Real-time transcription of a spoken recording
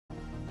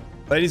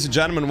Ladies and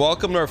gentlemen,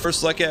 welcome to our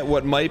first look at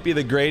what might be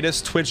the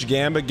greatest Twitch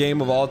Gambit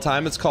game of all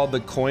time. It's called the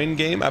Coin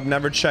Game. I've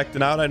never checked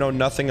it out. I know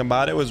nothing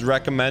about it. It was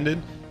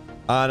recommended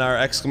on our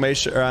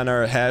exclamation or on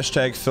our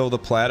hashtag fill the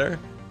platter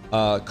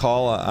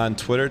call on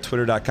Twitter,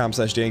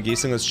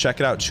 twitter.com/DANGHEESLING. Let's check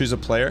it out. Choose a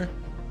player.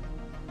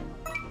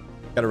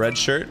 Got a red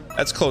shirt.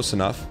 That's close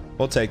enough.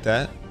 We'll take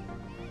that.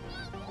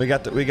 We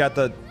got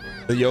the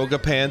yoga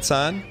pants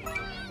on.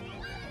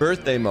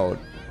 Birthday mode.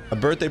 A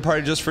birthday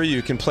party just for you.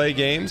 You can play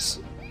games.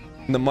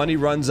 When the money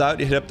runs out,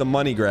 you hit up the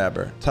money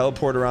grabber.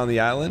 Teleport around the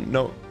island.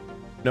 No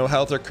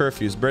health or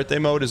curfews. Birthday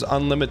mode is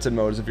unlimited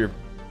mode if you're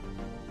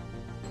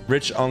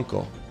rich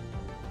uncle.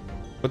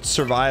 What's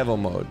survival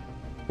mode?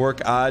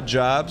 Work odd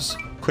jobs.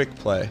 Quick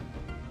play.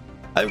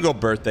 I would go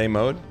birthday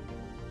mode.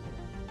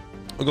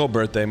 We'll go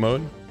birthday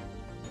mode.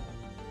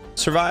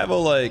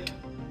 Survival, like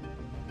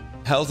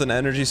health and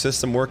energy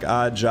system, work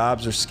odd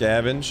jobs, or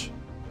scavenge.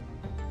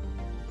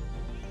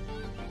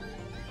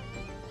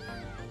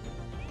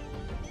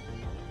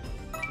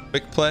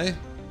 Quick play.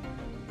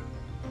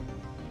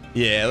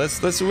 Yeah,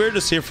 we're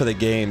just here for the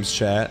games,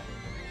 chat.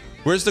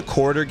 Where's the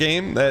quarter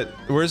game?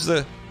 Where's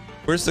the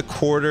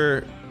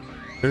quarter?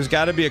 There's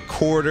got to be a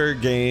quarter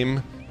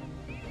game.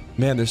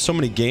 Man, there's so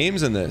many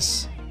games in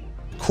this.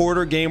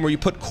 Quarter game where you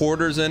put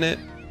quarters in it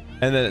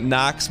and then it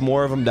knocks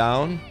more of them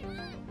down.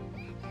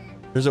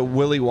 There's a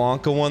Willy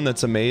Wonka one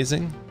that's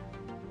amazing.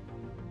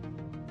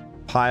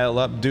 Pile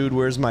up. Dude,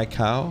 where's my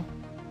cow?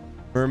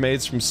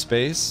 Mermaids from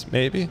space,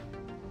 maybe?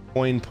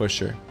 Coin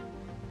pusher.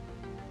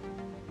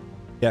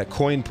 Yeah,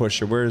 coin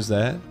pusher. Where is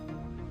that?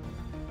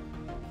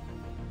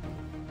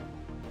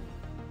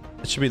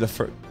 That should be the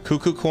first.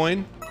 Cuckoo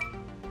coin?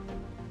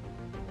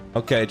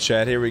 Okay,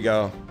 chat, here we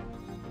go.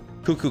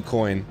 Cuckoo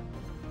coin.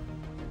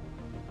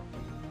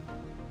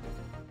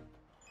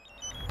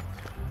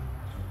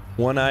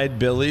 One-eyed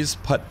Billy's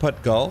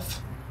putt-putt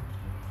golf.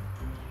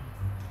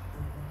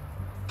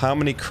 How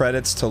many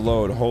credits to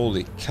load?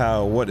 Holy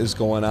cow, what is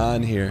going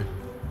on here?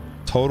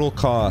 Total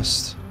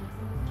cost.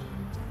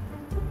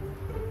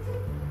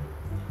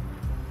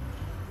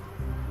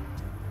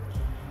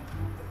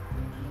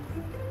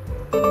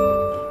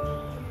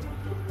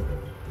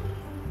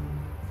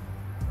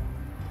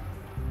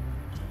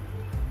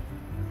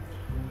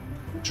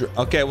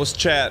 Okay, let's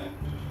chat.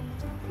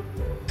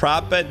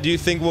 Prop bet, do you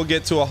think we'll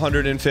get to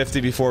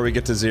 150 before we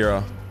get to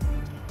 0?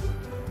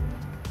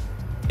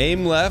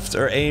 Aim left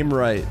or aim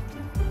right?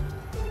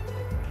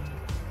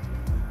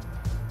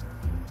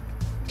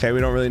 Okay, we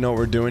don't really know what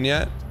we're doing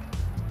yet.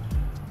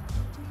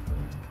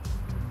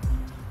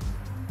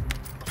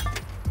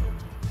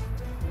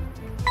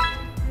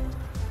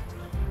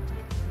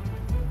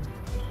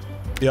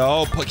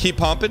 Yo, keep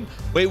pumping.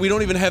 Wait, we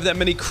don't even have that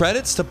many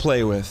credits to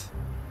play with.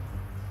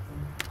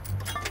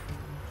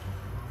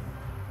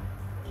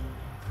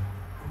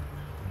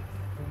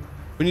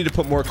 We need to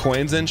put more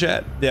coins in,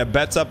 chat. Yeah,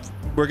 bets up.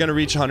 We're gonna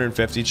reach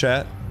 150,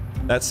 chat.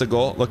 That's the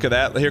goal. Look at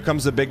that. Here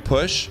comes the big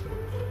push.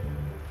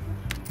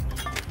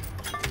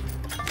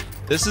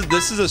 This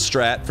is a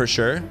strat for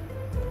sure.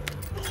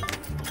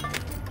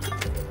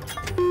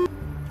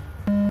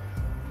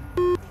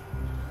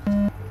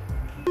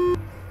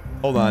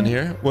 Hold on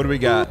here. What do we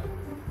got?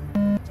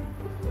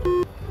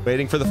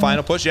 Waiting for the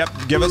final push. Yep.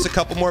 Give us a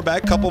couple more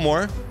back. Couple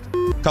more.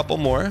 Couple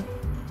more.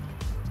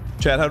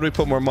 Chat, how do we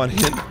put more money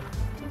in?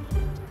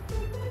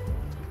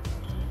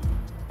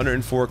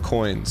 104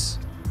 coins.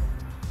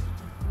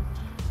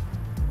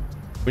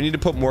 We need to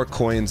put more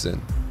coins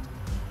in.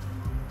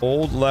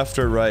 Hold left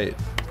or right.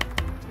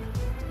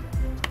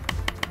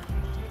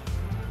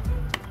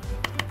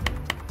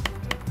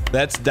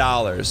 That's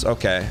dollars.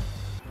 Okay.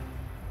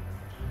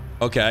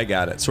 Okay, I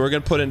got it. So we're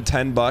gonna put in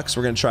 10 bucks.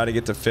 We're gonna try to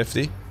get to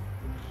 50.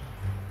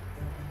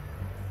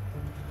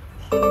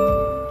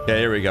 Okay,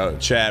 here we go.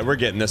 Chat, we're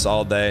getting this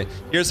all day.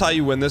 Here's how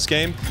you win this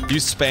game.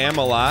 You spam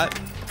a lot.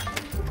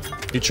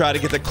 You try to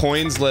get the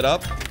coins lit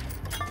up.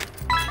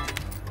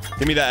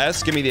 Give me the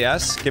S. Give me the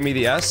S. Give me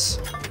the S.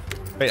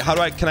 Wait, how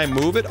do can I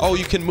move it? Oh,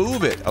 you can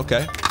move it.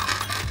 Okay.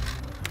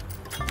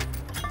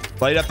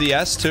 Light up the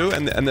S too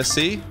and the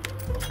C.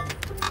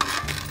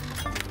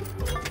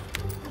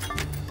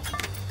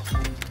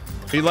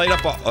 We light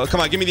up. Oh,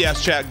 come on, give me the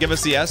S, chat. Give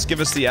us the S.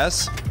 Give us the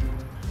S.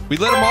 We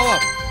lit them all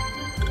up.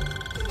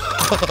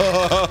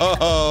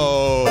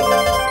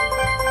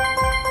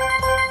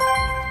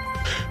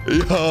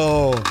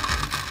 Yo.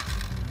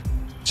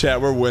 Chat,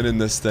 we're winning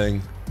this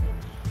thing.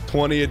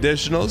 20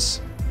 additionals.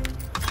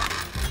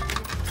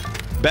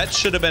 Bets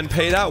should have been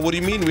paid out. What do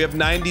you mean? We have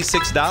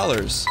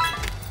 $96.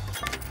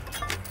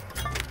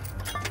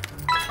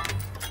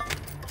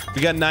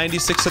 We got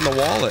 96 in the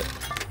wallet.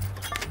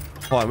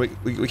 Hold on,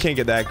 we can't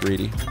get that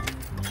greedy.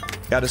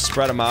 Got to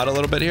spread them out a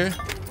little bit here.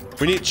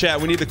 We need, chat,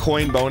 we need the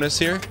coin bonus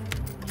here.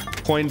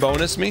 Coin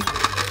bonus me.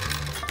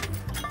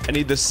 I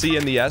need the C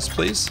and the S,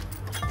 please.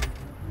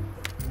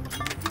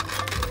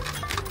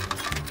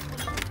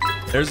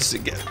 There's,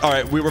 all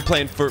right, we were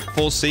playing for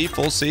full C,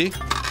 full C.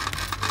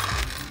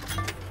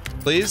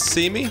 Please,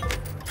 see me.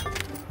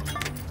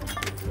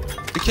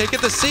 We can't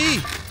get the C.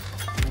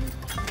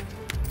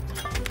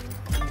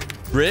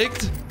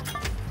 Rigged?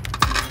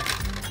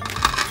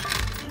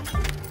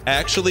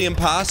 Actually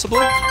impossible?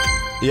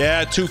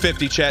 Yeah,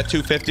 250 chat,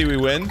 250 we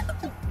win.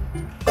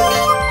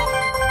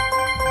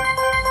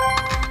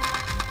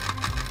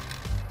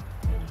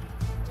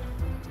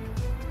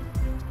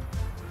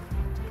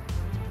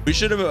 We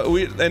should have,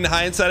 in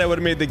hindsight, I would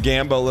have made the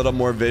gamba a little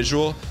more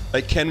visual.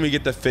 Like, can we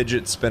get the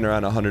fidget spinner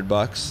on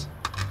 $100?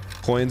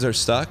 Coins are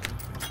stuck.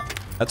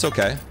 That's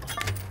okay.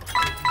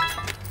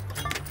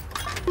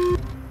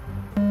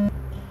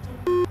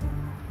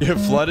 You're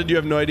flooded. You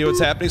have no idea what's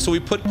happening. So we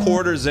put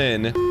quarters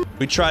in.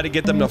 We try to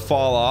get them to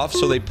fall off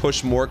so they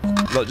push more,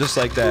 just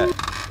like that.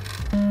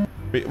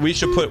 We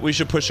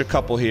should push a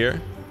couple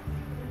here.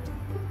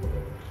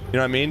 You know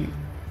what I mean?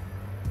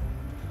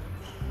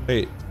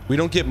 Wait, we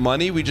don't get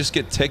money. We just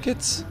get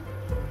tickets.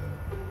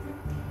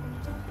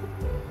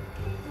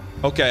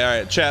 Okay, all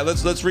right, chat.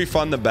 Let's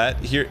refund the bet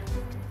here.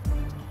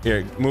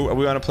 Here, move.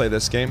 We want to play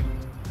this game.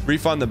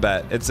 Refund the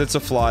bet. It's a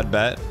flawed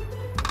bet.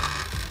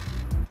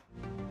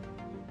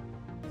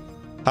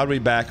 How do we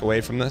back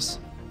away from this?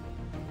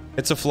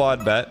 It's a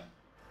flawed bet.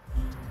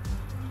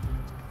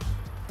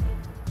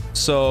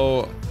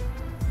 So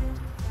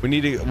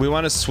we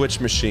want to switch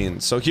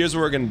machines. So here's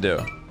what we're gonna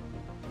do.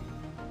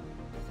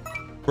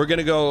 We're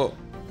gonna go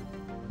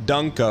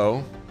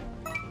Dunko,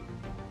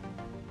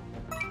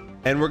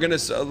 and we're gonna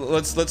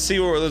let's see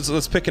where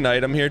let's pick an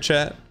item here,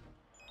 chat.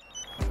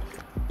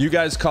 You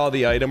guys call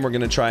the item. We're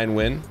gonna try and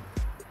win.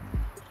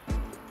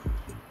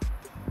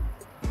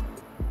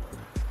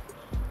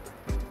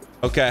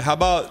 Okay, how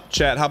about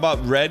chat? How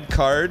about red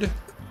card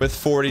with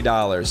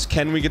 $40?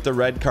 Can we get the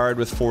red card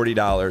with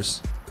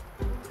 $40?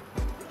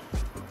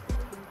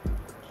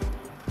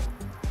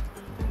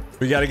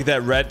 We got to get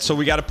that red, so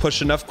we got to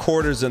push enough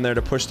quarters in there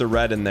to push the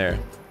red in there.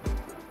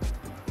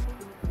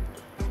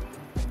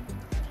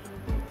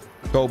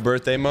 Go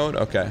birthday mode?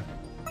 Okay.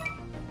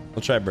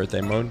 We'll try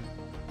birthday mode.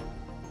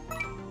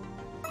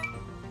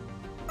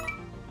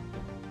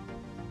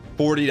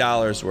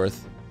 $40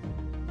 worth.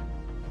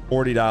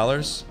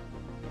 $40.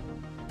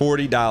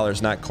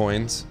 $40, not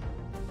coins.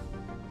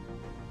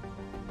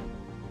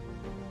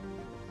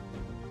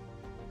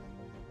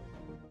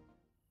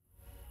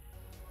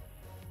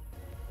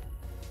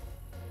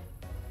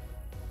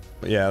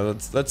 Yeah,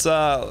 let's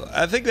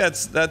I think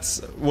that's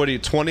what are you,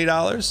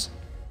 $20?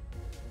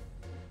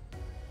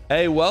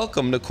 Hey,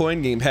 welcome to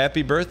Coin Game.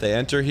 Happy birthday.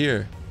 Enter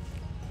here.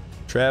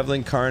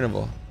 Traveling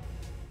Carnival.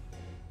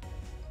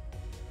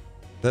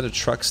 Is that a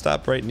truck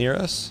stop right near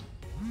us?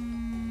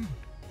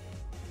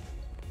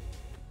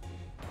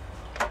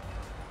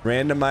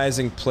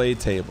 Randomizing play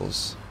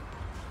tables.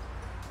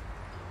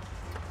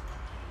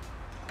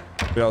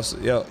 We also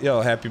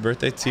yo happy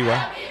birthday, TY.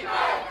 Happy birthday!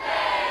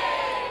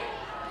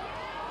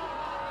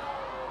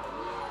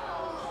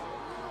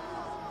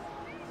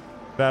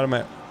 Get out of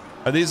my.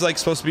 Are these like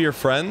supposed to be your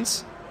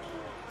friends?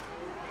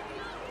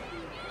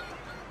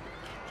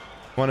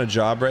 Want a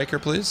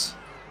jawbreaker, please?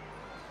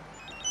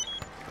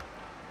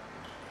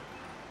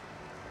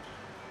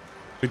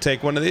 We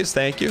take one of these,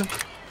 thank you.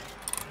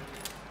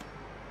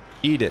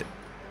 Eat it.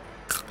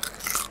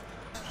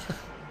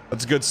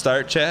 That's a good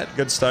start, chat.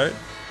 Good start.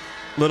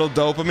 Little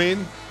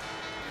dopamine.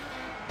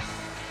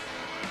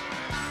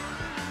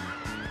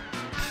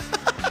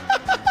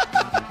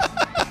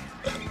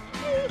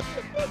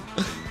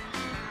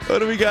 What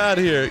do we got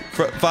here?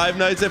 Five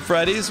Nights at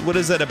Freddy's? What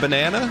is that, a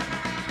banana?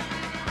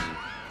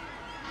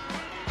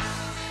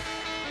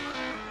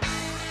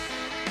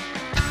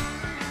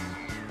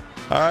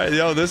 All right,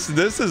 yo, this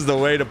is the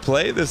way to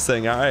play this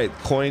thing. All right,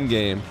 coin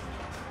game.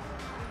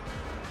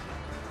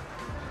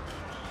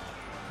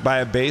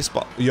 Buy a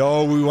baseball.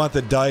 Yo, we want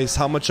the dice.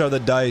 How much are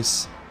the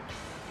dice?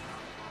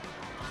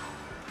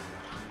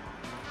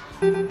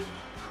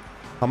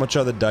 How much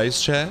are the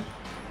dice, chat?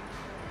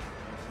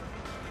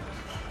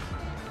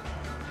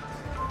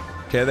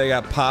 Okay, they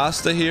got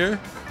pasta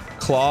here.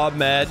 Claw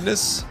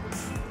Madness.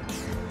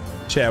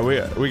 Chat,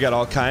 we got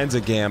all kinds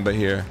of gamba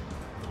here.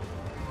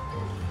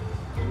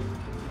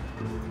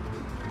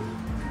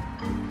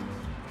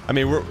 I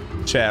mean, we're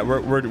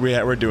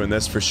doing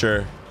this for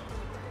sure.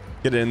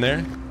 Get in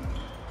there.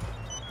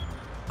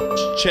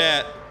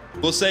 Chat,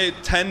 we'll say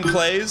 10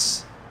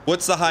 plays.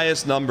 What's the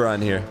highest number on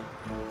here?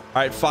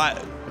 All right,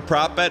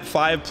 prop bet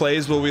 5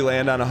 plays. Will we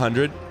land on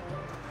 100?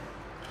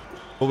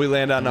 Will we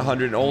land on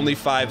 100? Only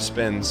 5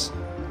 spins.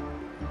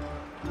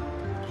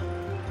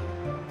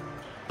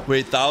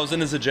 Wait,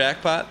 1,000 is a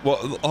jackpot? Well,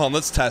 hold on,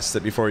 let's test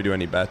it before we do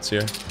any bets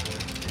here.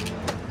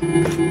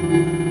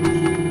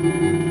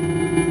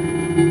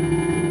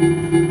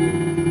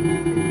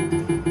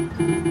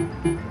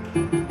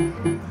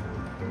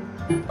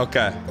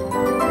 Okay.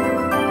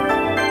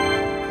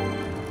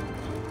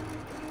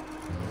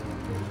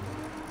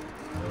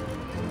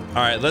 All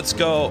right, let's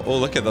go. Oh,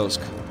 look at those.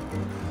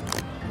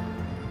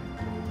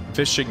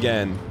 Fish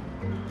again.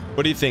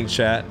 What do you think,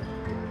 chat?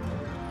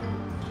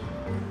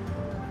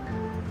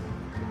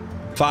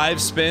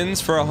 5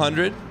 spins for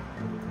 100?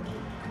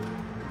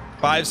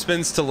 5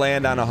 spins to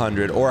land on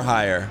 100 or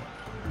higher.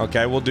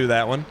 Okay, we'll do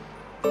that one.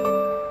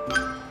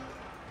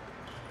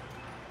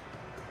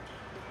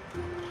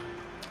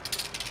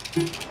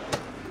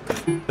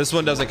 This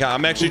one doesn't count.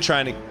 I'm actually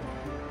trying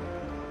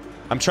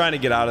to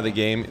get out of the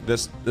game.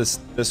 This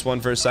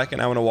one for a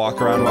second. I want to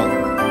walk around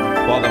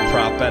while the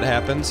prop bet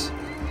happens.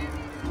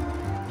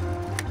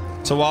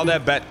 So while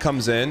that bet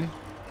comes in,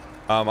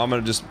 I'm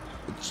gonna just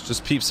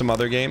peep some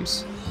other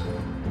games.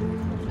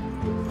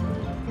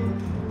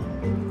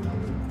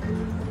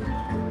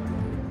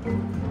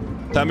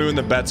 Tell me when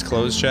the bet's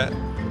closed, chat.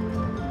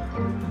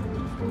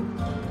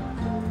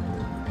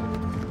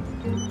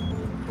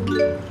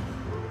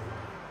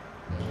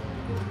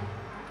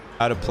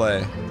 How to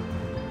play.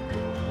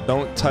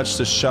 Don't touch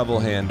the shovel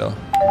handle.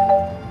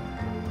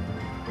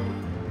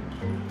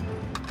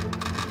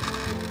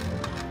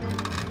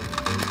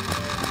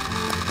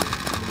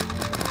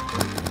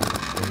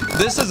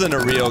 This isn't a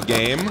real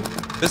game.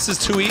 This is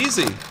too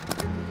easy.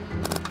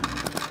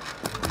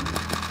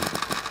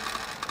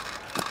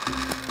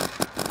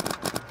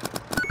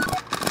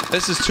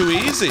 This is too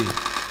easy.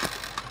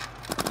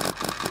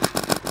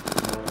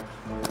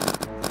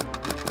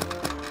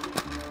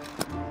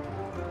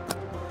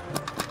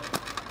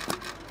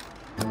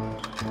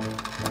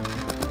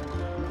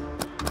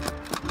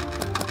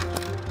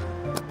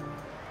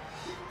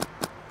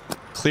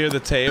 Clear the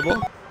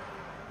table.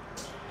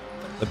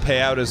 The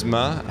payout is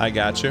ma. I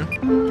got you.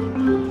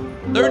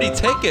 30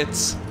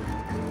 tickets.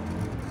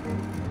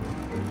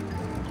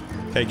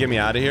 Okay, get me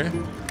out of here.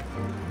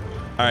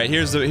 All right,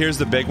 here's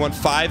the big one.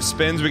 5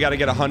 spins. We got to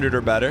get 100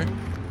 or better.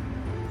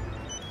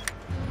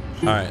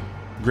 All right,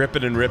 grip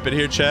it and rip it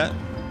here, chat.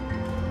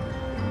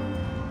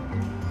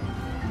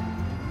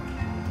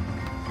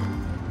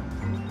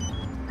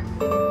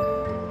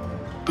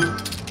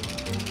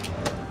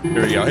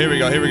 Here we go. Here we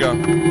go. Here we go.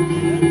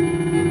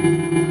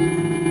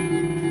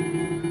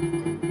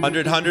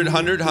 100, 100,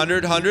 100,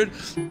 100, 100.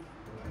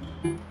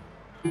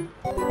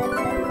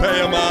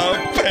 Pay him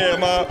out. Pay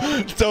him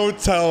out. Don't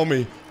tell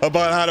me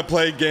about how to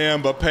play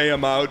Gamba. Pay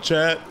him out,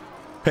 chat.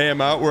 Pay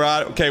him out. We're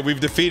out. Okay, we've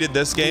defeated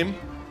this game.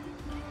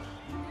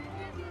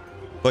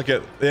 Look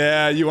at...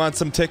 Yeah, you want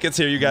some tickets?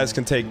 Here, you guys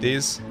can take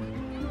these.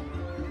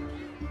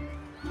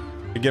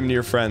 Give them to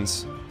your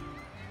friends.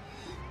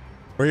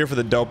 We're here for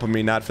the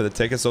dopamine, not for the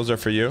tickets. Those are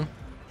for you.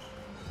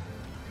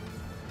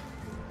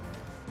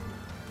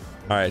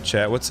 All right,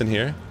 chat. What's in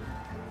here?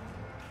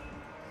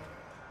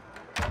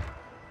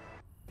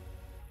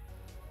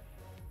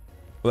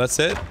 Well, that's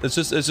it. It's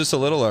just a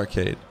little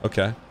arcade.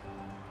 Okay.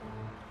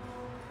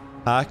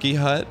 Hockey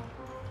hut.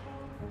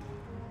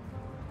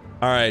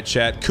 All right,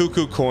 chat.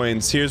 Cuckoo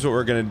coins. Here's what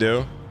we're gonna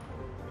do.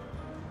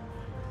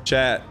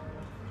 Chat.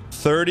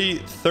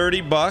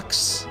 30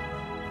 bucks.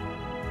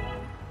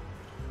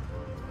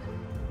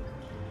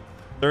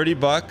 30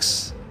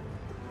 bucks.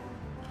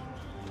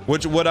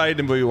 What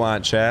item do we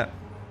want, chat?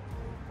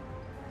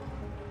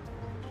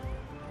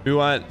 We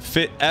want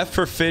F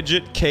for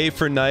fidget, K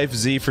for knife,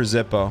 Z for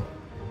Zippo.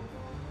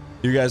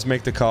 You guys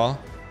make the call.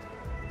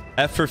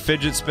 F for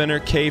fidget spinner,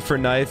 K for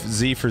knife,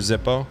 Z for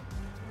Zippo.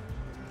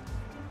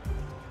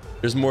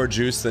 There's more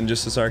juice than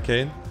just this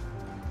arcade.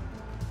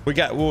 We're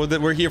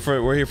here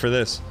for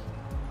this.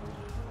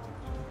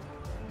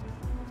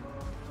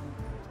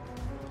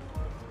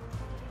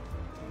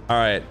 All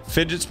right,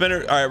 fidget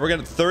spinner. All right, we're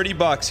gonna 30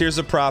 bucks. Here's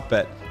a prop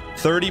bet.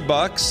 30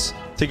 bucks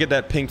to get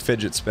that pink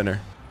fidget spinner.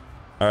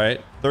 All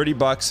right, 30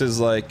 bucks is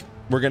like,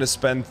 we're gonna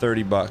spend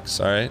 30 bucks.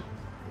 All right,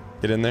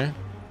 get in there.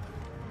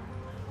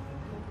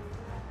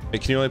 Hey,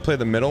 can you only play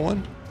the middle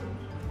one?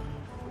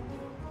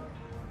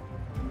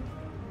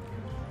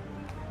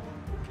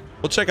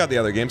 We'll check out the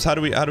other games. How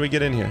do we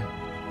get in here?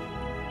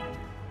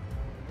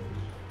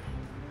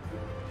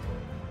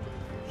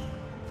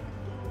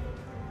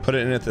 Put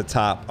it in at the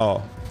top.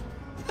 Oh.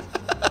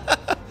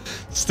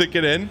 Stick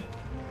it in.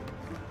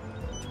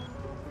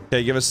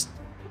 Okay, give us...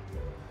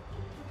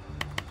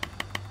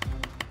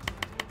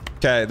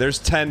 Okay, there's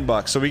 10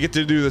 bucks. So we get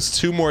to do this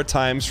 2 more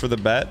times for the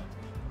bet.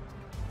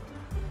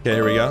 Okay,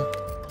 here we go.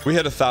 We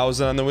hit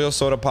 1,000 on the wheel.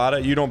 Soda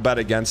Pata. You don't bet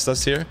against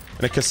us here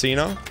in a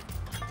casino.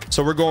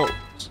 So we're going...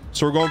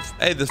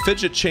 Hey, the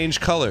fidget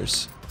changed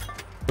colors.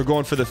 We're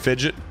going for the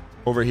fidget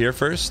over here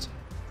first.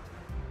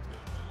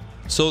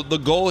 So the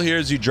goal here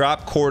is you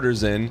drop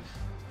quarters in.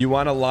 You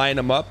want to line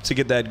them up to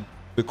get the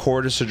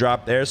quarters to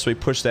drop there. So we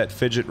push that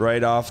fidget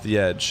right off the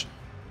edge.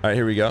 All right,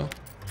 here we go.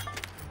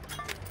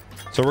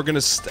 So we're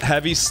gonna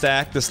heavy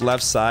stack this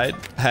left side.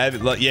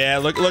 Yeah,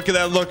 look at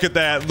that. Look at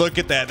that. Look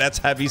at that. That's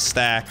heavy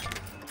stack.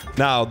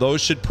 Now those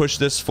should push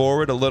this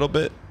forward a little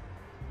bit.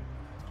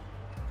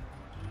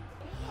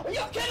 Are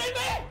you kidding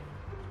me?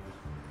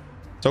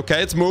 It's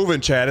okay. It's moving,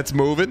 Chad. It's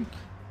moving.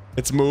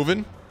 It's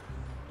moving.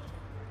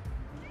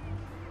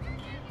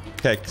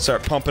 Okay,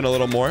 start pumping a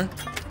little more.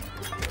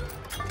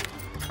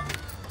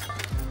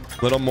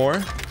 A little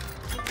more.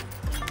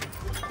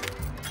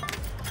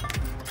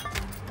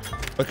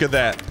 Look at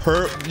that.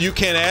 You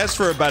can't ask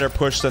for a better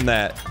push than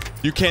that.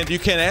 You can't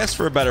ask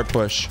for a better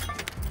push.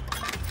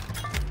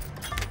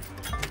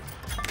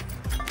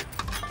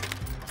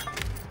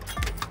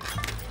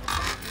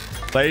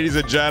 Ladies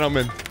and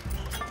gentlemen.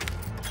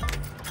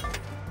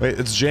 Wait,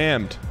 it's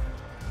jammed.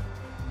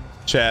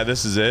 Chad,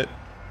 this is it.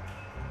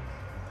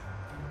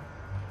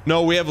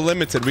 No, we have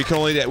limited.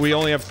 We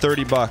only have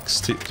 30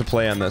 bucks to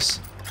play on this.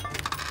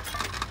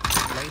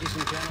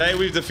 Hey,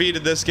 we've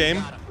defeated this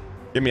game.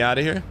 Get me out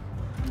of here.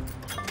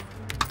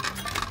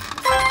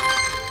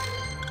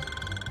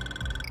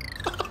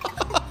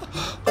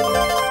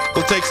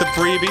 We'll take some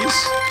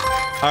freebies.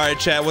 All right,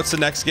 Chad, what's the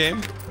next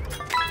game?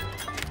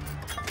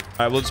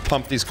 All right, we'll just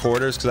pump these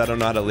quarters because I don't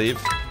know how to leave.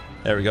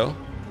 There we go.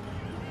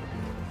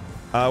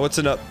 What's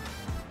an up?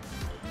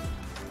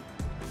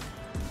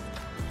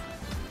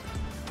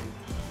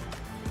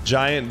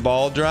 Giant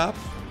ball drop.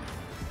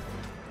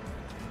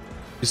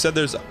 You said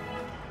there's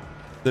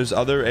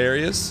other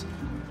areas.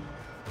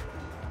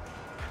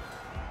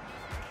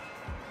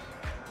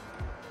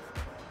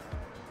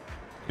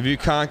 If you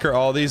conquer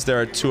all these,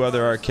 there are 2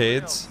 other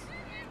arcades.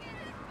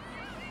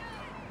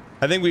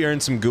 I think we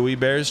earned some gooey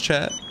bears,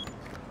 chat.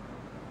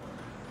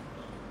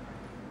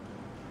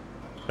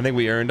 I think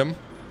we earned them.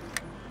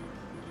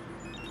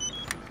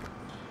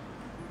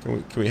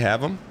 Can we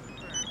have them?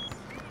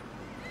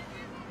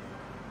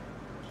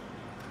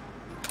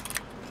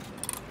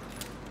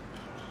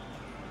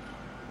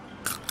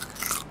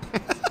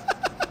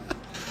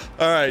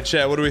 All right,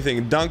 chat, what do we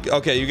think?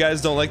 Okay, you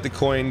guys don't like the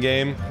coin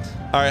game.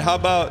 All right, how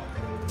about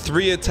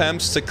 3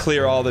 attempts to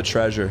clear all the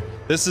treasure?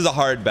 This is a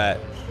hard bet,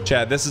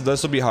 chat.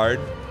 This will be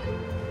hard.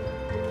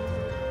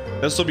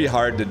 This will be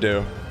hard to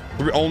do.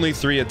 Only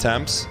 3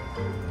 attempts.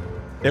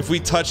 If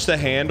we touch the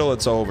handle,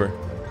 it's over.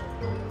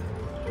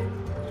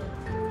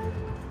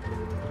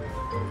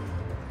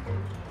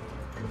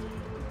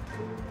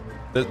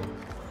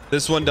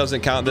 This one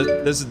doesn't count.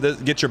 This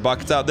get your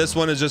buckets out. This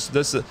one is just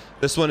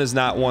this one is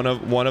not one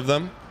of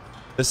them.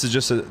 This is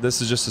just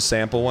a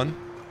sample one.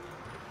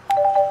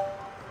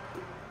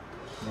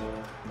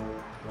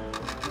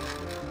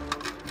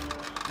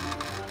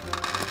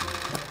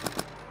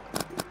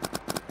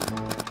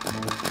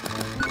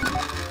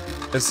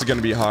 This is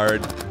gonna be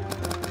hard.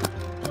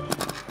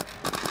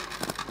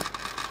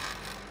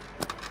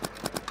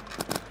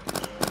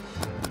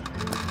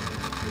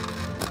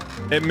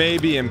 It may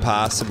be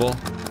impossible.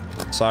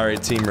 Sorry,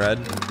 Team Red.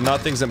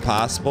 Nothing's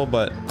impossible,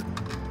 but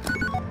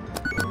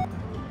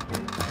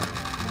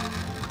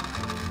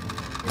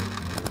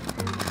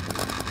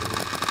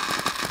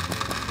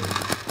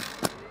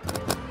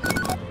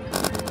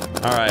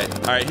all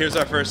right, here's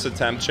our first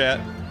attempt, chat.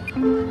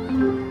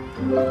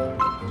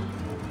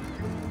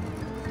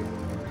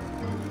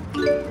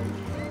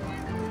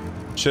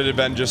 Should have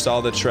been just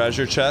all the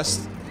treasure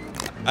chests.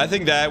 I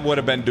think that would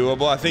have been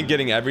doable. I think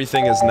getting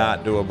everything is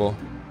not doable.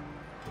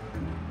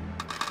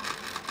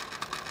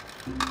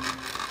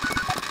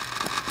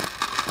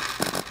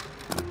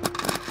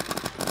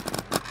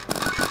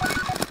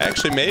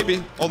 Actually, maybe.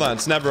 Hold on,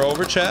 it's never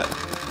over, chat.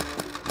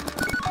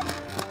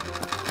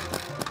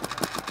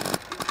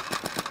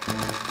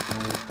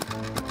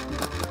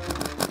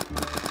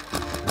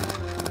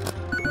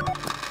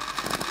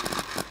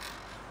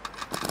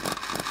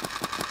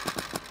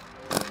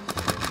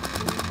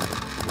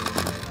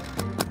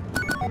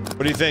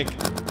 What do you think?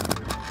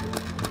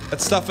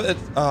 That stuff,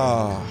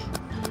 oh.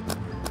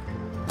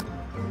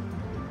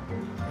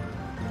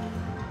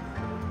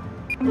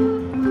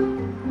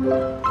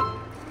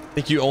 I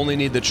think you only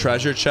need the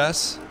treasure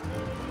chests.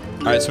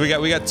 All right, so we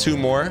got 2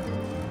 more.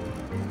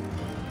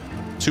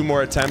 2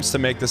 more attempts to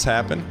make this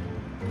happen.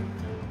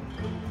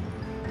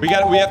 We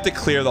have to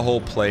clear the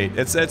whole plate.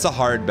 It's a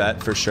hard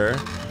bet for sure.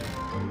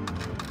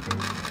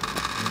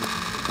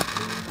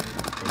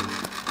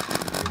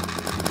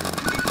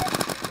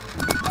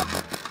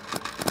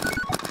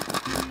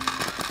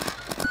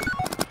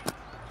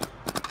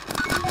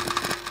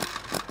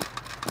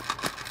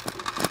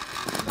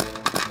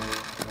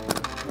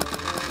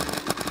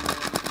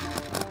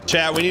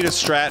 Chat, we need a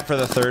strat for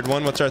the 3rd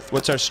one. What's our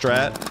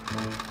strat?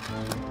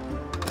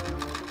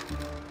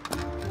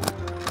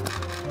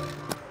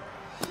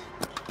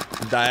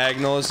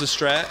 Diagonal is the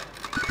strat.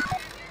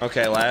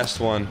 Okay, last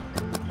one.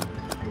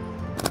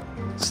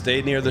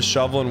 Stay near the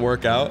shovel and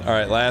work out. All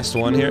right, last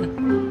one here.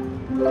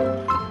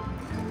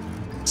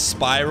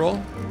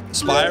 Spiral.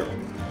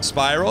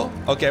 Spiral.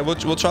 Okay,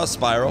 we'll try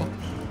spiral.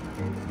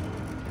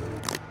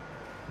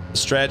 The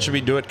strat, should we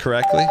do it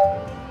correctly?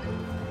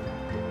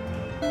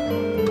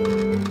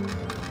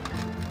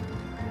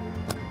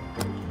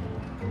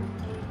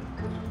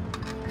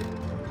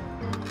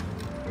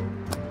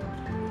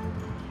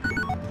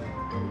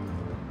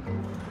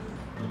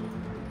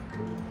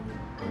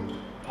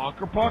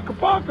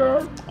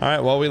 Parker. All right,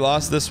 well, we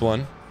lost this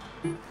one.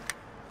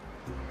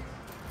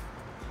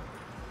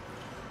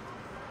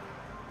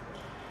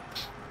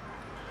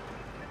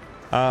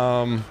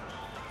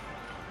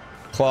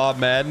 Claw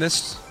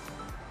Madness.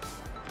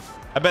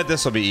 I bet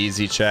this will be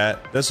easy, chat.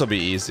 This will be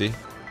easy.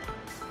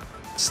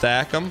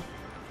 Stack them.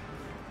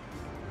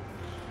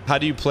 How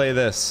do you play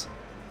this?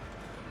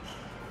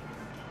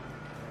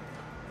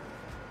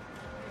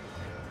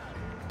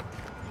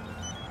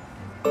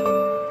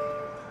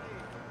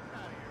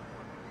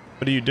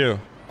 What do you do?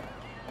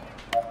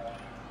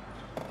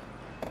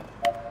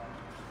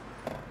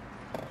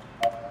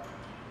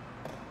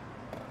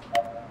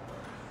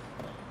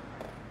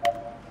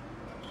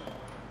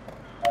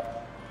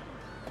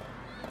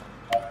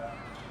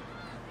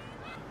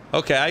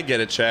 Okay, I get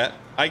it, chat.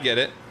 I get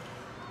it.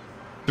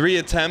 3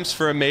 attempts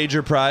for a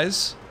major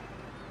prize.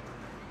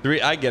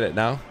 I get it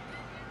now.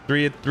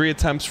 Three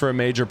attempts for a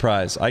major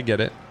prize. I get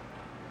it.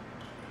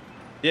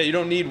 Yeah, you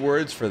don't need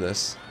words for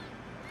this.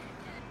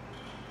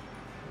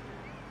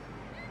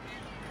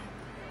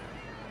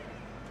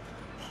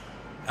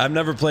 I've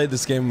never played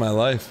this game in my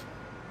life.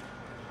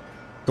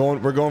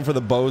 We're going for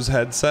the Bose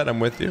headset. I'm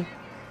with you.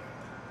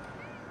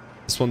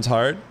 This one's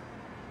hard.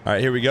 All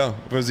right, here we go.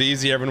 If it was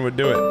easy, everyone would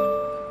do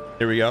it.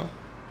 Here we go.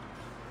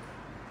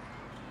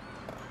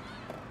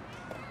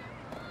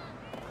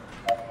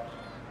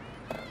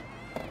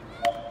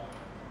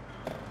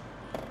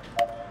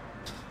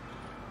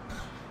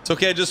 It's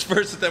okay, just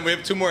first attempt. We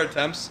have 2 more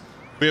attempts.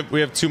 We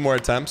have 2 more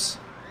attempts.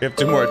 We have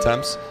 2 more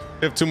attempts.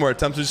 We have 2 more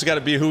attempts. We just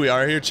gotta be who we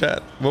are here,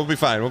 chat. We'll be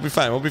fine. We'll be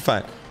fine. We'll be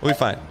fine. We'll be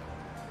fine.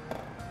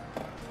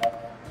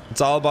 It's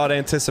all about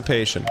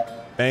anticipation.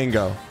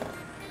 Bango.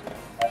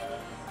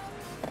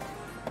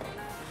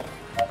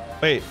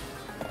 Wait,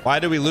 why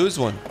did we lose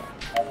one?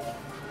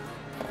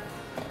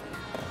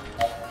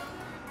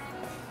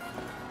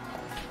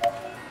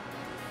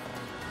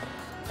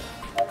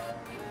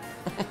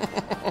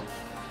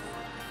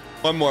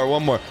 One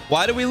more.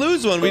 Why did we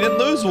lose one? We didn't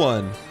lose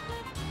one.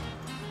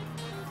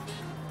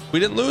 We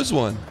didn't lose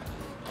one.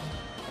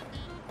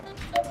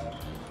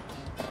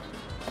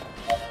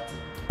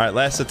 All right,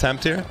 last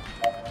attempt here.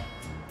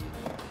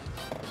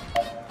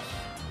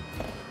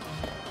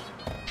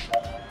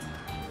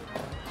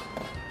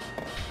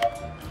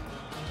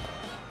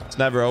 It's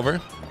never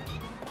over.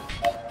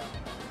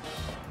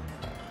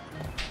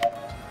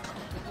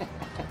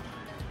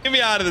 Get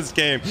me out of this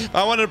game. If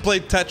I wanted to play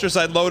Tetris,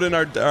 I'd load in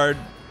our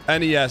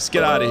NES.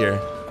 Get out of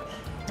here.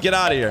 Get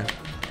out of here.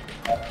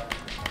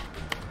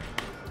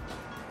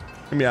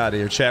 Get me out of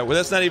here, chat. Well,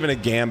 that's not even a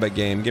Gamba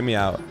game. Get me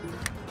out.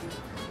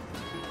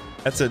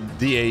 That's a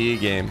DAE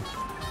game.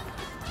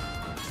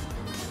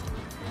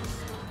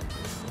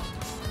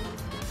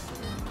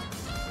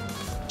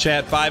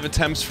 Chat, 5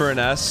 attempts for an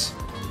S.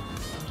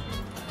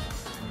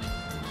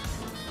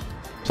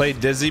 Play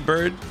Dizzy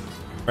Bird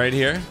right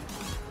here.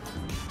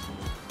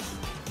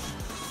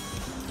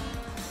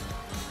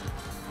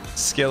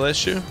 Skill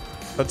issue.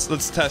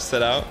 Let's test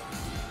it out.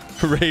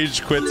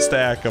 Rage quit,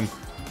 stack them.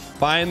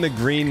 Find the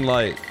green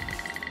light.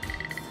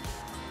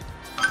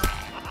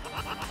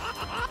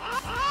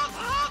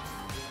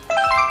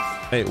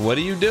 Hey, what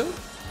do you do?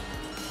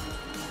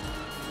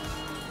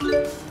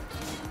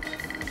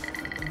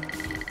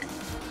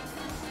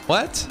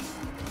 What?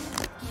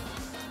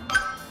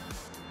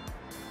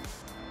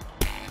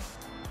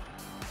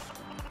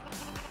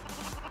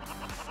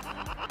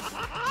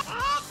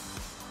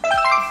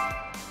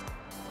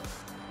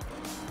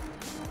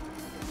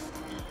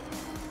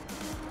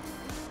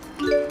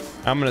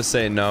 I'm gonna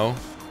say no.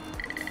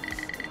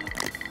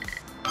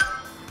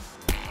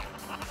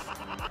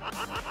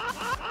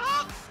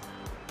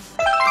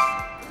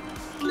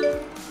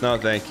 No,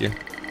 thank you.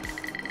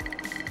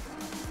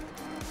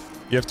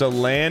 You have to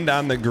land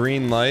on the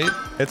green light.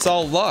 It's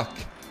all luck.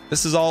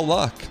 This is all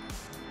luck.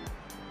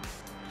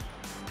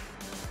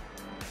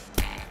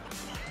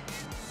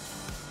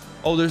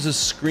 Oh, there's a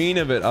screen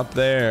of it up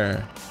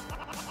there.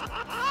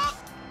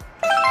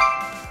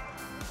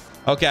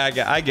 Okay, I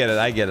get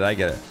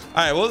it. All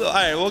right,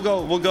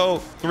 we'll go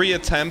 3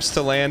 attempts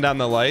to land on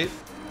the light.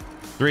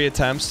 3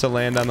 attempts to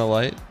land on the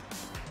light.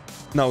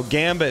 No,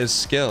 Gamba is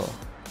skill.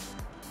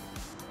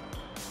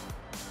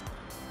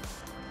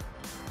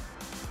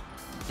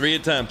 3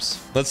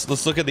 attempts.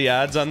 Let's look at the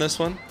odds on this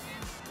one.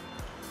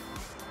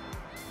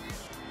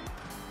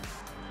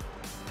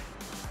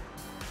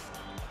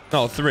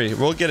 No, 3.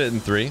 We'll get it in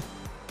 3.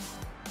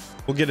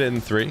 We'll get it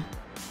in 3.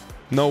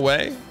 No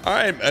way. All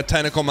right, a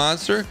tentacle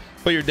monster.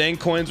 Put your dang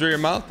coins where your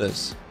mouth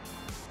is.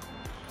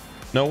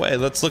 No way.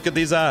 Let's look at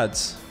these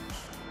odds.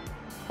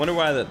 Wonder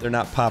why they're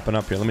not popping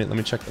up here. Let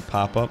me check the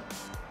pop up.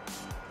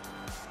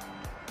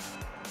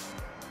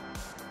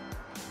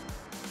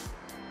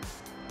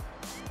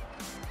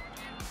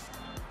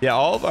 Yeah,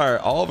 all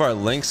of our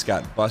links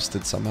got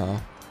busted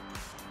somehow.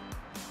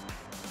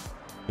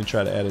 Let me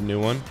try to add a new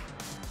one.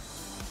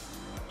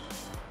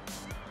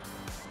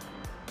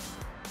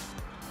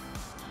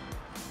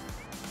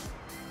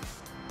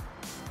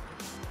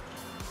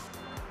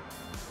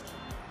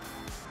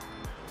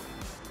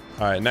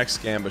 All right, next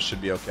Gamba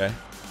should be okay. All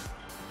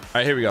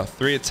right, here we go.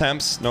 3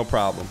 attempts, no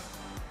problem.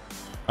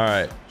 All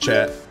right,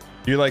 chat.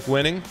 Do you like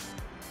winning?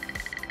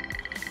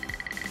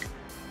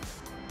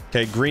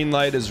 Okay, green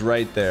light is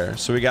right there.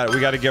 So we got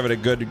to give it a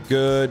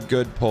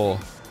good pull.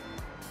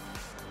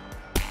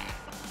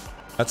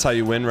 That's how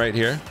you win right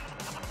here.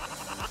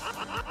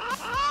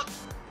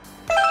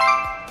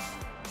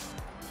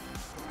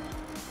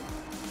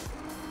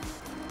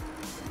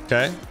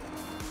 Okay.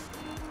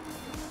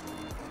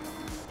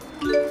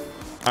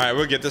 All right,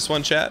 we'll get this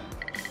one, chat.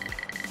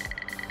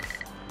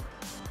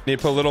 Need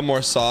to put a little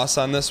more sauce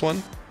on this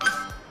one.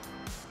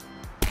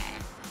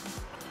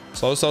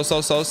 So.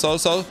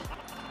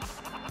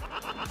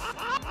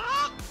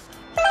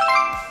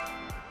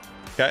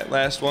 Okay,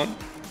 last one.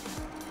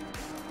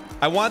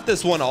 I want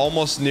this one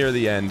almost near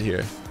the end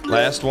here.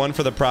 Last one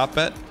for the prop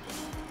bet.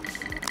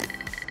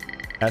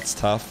 That's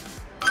tough.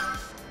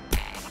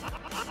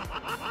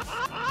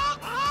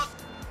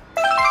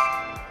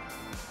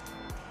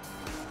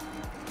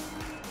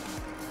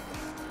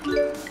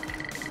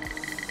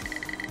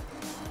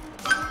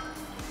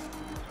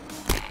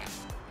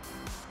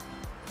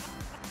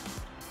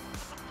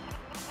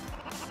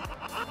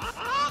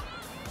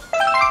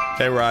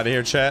 Okay, we're out of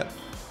here, chat.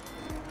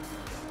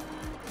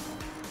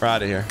 We're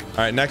out of here. All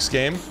right, next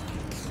game.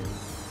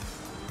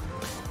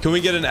 Can we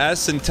get an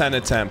S in 10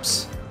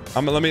 attempts?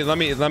 Let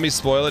me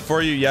spoil it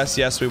for you. Yes,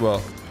 yes, we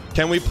will.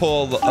 Can we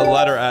pull a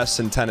letter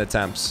S in 10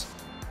 attempts?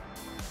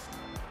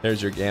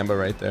 There's your gamba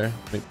right there.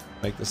 Let me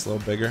make this a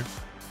little bigger.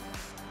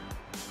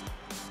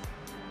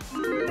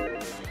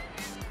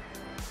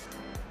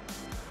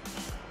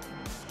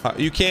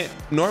 You can't.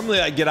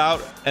 Normally, I get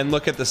out and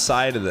look at the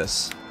side of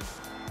this.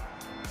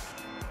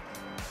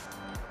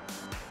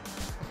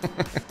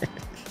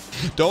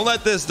 Don't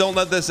let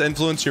this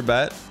influence your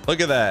bet.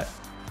 Look at that.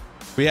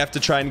 We have to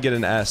try and get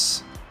an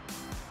S.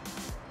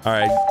 All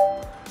right.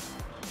 All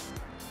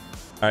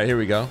right, here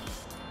we go.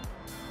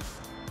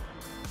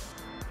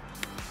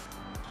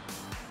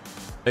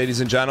 Ladies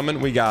and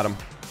gentlemen, we got him.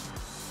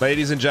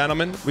 Ladies and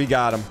gentlemen, we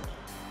got him.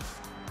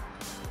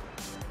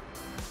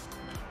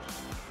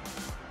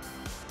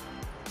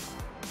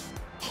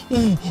 Are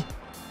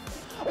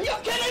you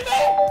kidding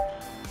me?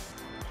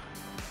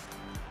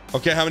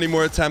 Okay, how many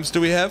more attempts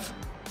do we have?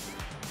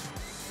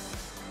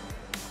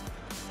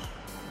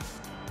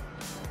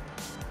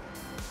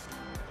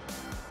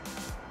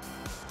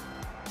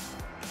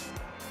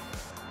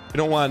 You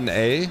don't want an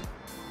A? All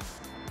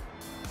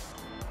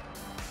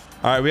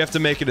right, we have to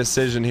make a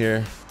decision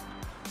here.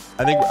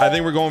 I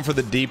think we're going for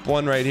the deep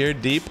one right here.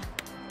 Deep.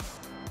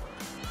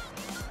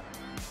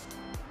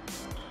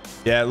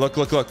 Yeah, look.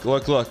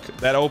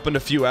 That opened a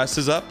few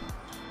S's up.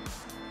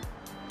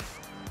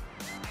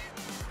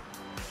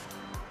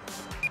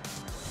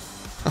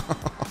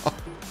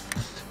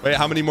 Wait,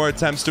 how many more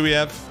attempts do we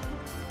have?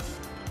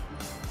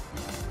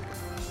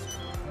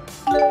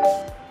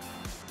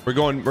 We're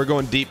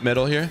going deep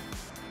middle here.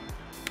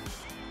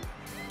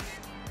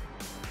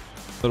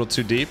 A little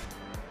too deep.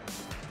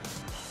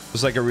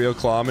 Just like a real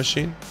claw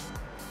machine.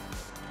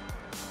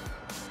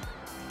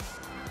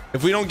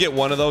 If we don't get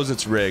one of those,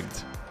 it's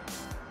rigged.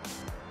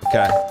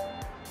 Okay.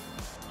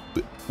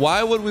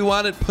 Why would we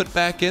want it put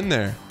back in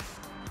there?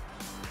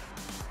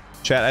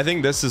 Chat, I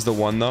think this is the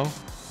one though.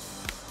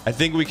 I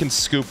think we can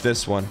scoop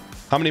this one.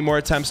 How many more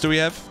attempts do we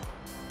have?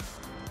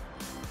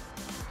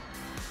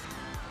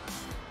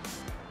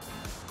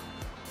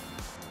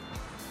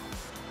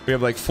 We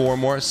have like 4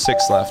 more,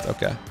 6 left.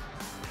 Okay.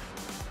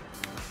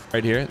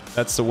 Right here.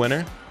 That's the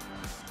winner.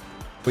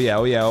 Oh yeah,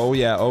 oh yeah, oh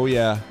yeah, oh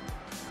yeah.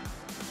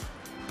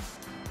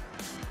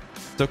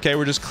 It's okay,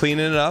 we're just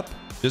cleaning it up.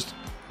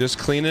 Just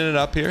cleaning it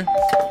up here.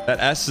 That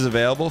S is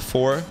available.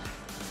 4.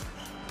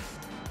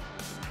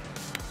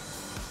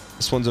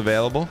 This one's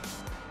available.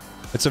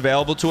 It's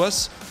available to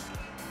us.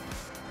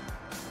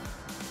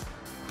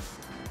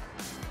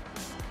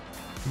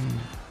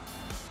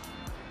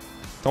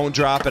 Don't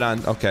drop it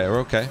on. Okay, we're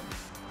okay.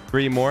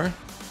 3 more.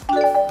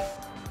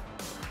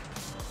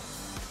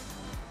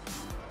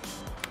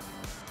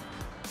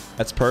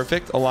 That's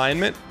perfect.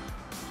 Alignment.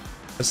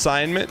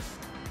 Assignment.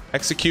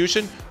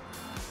 Execution.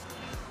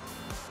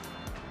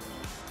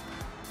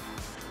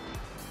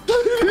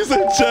 Ladies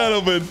and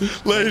gentlemen.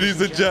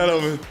 Ladies and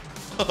gentlemen.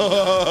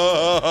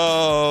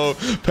 Oh,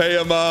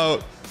 pay him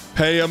out.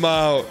 Pay him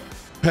out.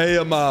 Pay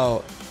him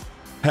out.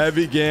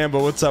 Heavy gamba.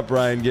 What's up,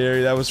 Ryan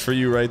Gary? That was for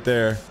you right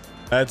there.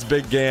 That's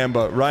big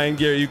gamba. Ryan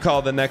Gary, you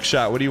call the next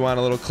shot. What do you want?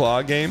 A little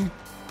claw game?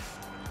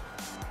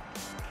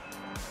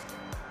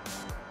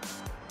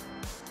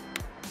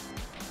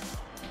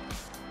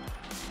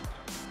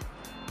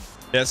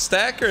 Yeah,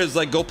 Stacker is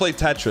like, go play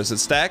Tetris.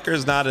 Stacker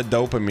is not a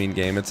dopamine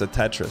game. It's a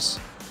Tetris.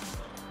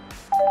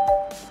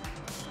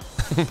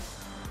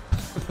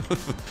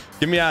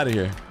 Get me out of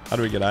here. How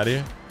do we get out of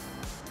here?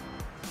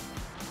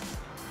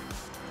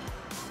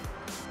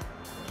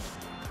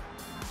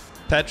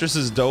 Tetris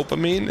is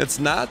dopamine? It's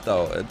not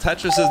though.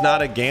 Tetris is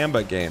not a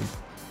gamba game.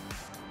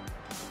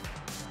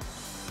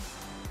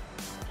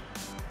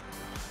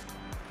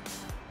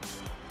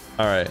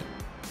 All right.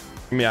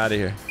 Get me out of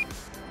here.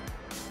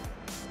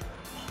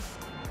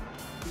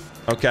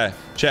 Okay.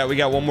 Chat, we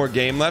got one more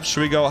game left.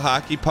 Should we go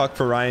hockey puck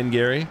for Ryan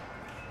Gary?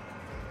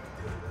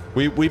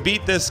 We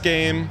beat this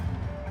game.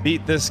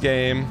 Beat this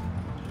game.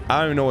 I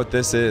don't even know what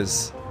this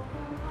is.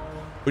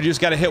 We just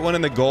got to hit one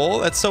in the goal.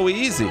 That's so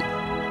easy.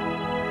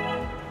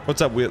 What's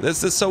up, Wheel?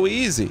 This is so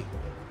easy.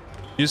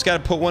 You just got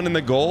to put one in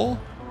the goal.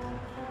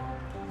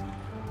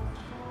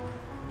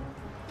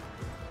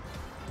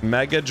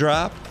 Mega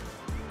drop.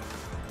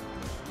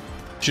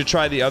 Should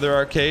try the other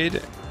arcade.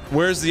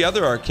 Where's the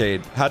other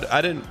arcade?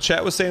 I didn't.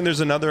 Chat was saying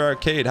there's another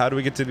arcade. How do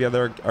we get to the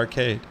other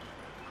arcade?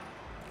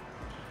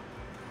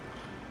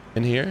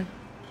 In here?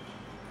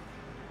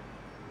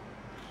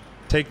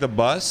 Take the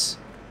bus?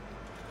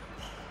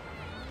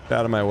 Get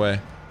out of my way.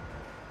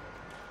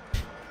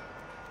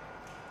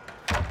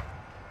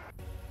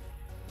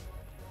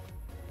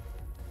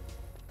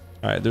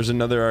 All right, there's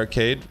another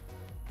arcade.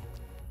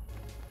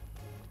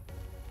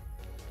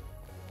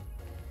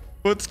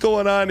 What's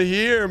going on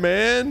here,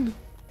 man?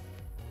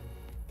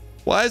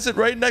 Why is it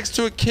right next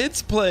to a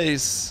kid's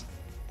place?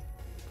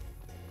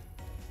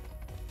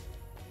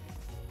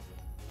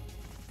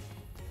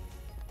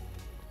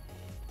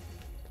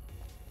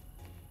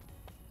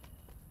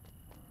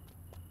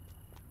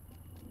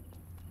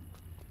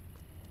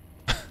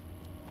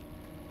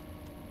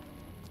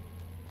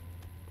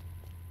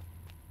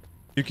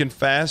 You can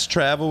fast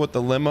travel with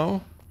the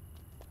limo.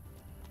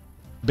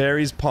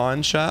 Barry's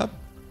pawn shop.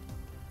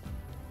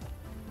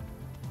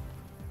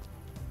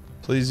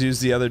 Please use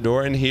the other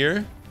door in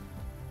here.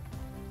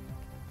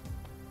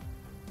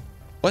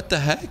 What the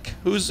heck?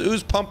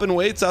 Who's pumping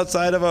weights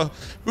outside of a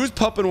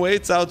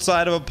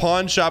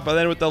pawn shop and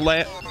then with the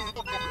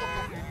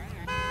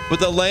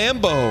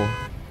Lambo?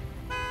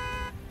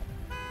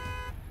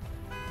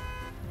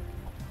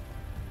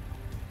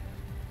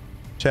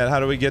 Chad, how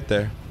do we get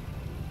there?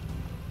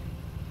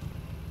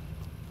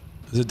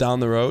 Is it down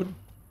the road?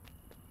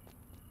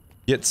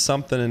 Get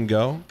something and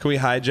go. Can we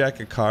hijack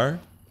a car?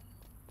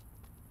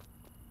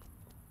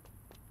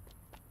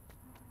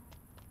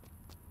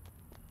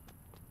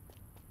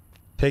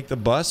 Take the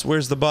bus?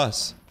 Where's the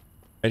bus?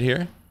 Right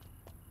here?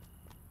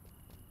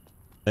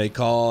 They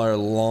call her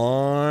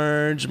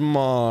Large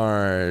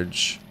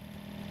Marge.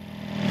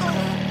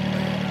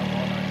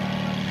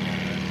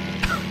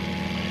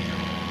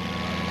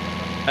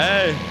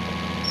 Hey.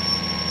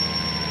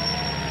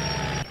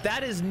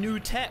 That is new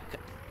tech.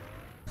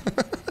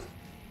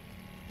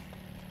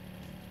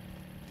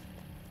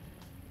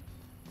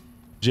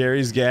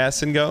 Jerry's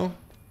gas and go.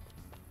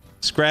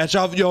 Scratch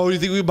off. Yo, you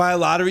think we buy a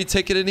lottery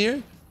ticket in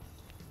here?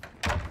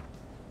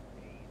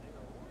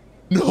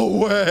 No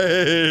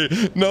way.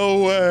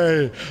 No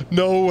way.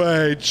 No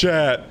way,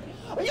 chat.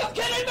 Are you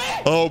kidding me?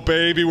 Oh,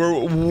 baby,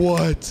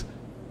 what?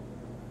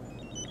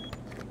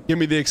 Give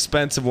me the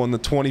expensive one, the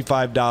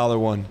 $25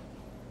 one.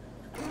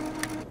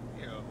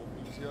 Yeah,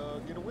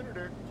 hope you get a winner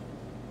there.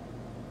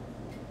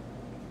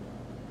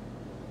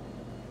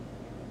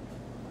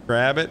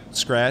 Grab it,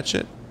 scratch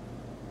it.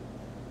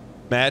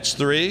 Match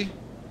 3.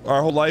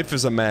 Our whole life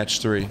is a match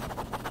 3. We got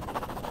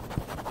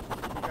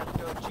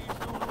cheese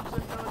noodles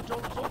and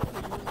Jolt soda for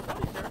you and your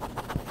buddies there.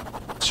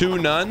 2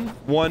 none,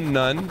 1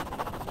 none.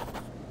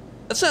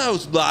 That's not how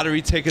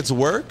lottery tickets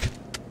work.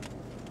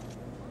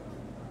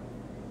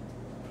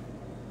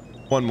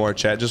 One more,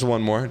 chat. Just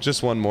one more.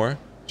 Just one more.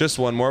 Just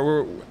one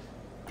more.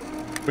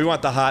 We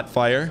want the hot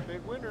fire.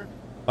 Big winner.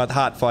 Want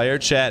hot fire,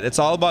 chat. It's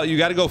all about, you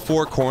got to go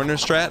 4 corner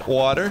strat.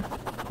 Water.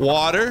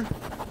 Water.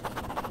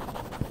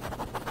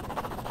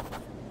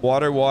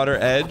 Water, water,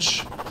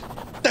 edge.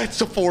 That's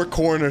the 4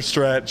 corner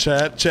strat,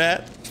 chat.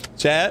 Chat.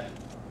 Chat.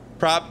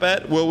 Prop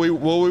bet. Will we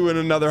win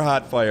another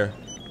hot fire?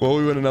 Will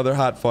we win another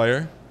hot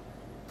fire?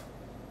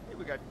 Hey,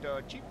 we got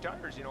cheap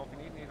tires, you know, if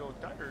you need any of those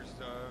tires,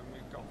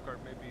 golf cart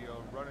maybe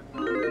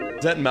running.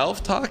 Is that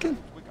Melf talking?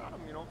 We got them,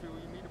 you know, if you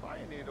need to buy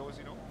any of those,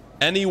 you know.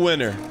 Any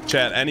winner,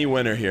 chat. Any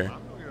winner here.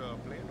 I'm going to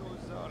play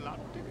those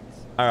lotto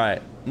tickets. All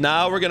right.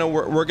 Now we're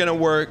gonna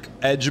work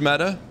edge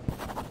meta.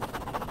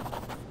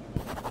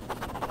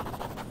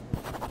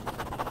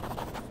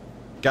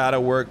 Gotta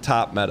work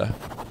top meta.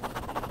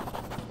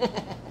 All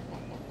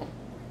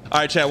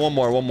right, chat. One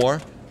more.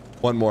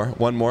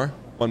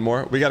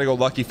 We gotta go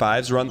lucky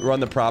 5s. Run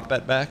the prop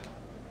bet back.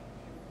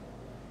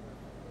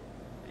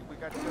 Hey, we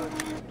got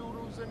cheese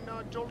noodles and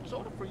Jolt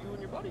soda for you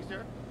and your buddies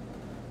there.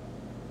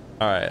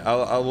 All right.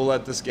 I will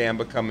let this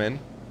gamba come in.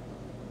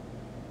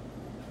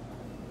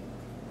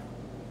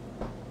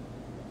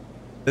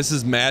 This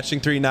is matching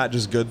 3, not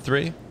just good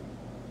 3.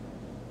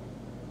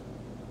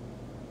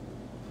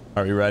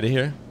 Are we ready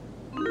here?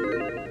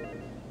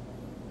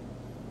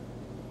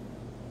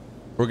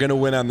 We're gonna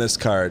win on this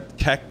card.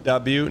 Keck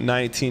W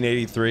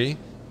 1983.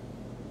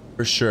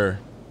 For sure.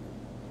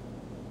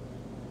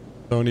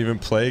 Don't even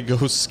play.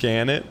 Go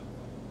scan it.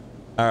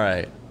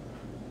 Alright.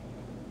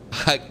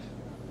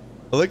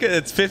 Look at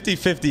it's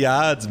 50-50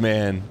 odds,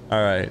 man.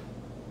 Alright.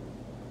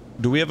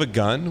 Do we have a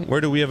gun? Where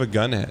do we have a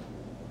gun at?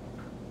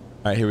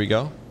 Alright, here we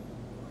go.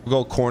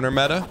 We'll go corner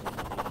meta.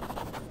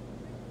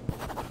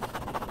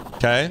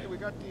 Okay. Hey, we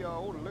got the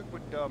old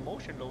liquid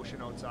motion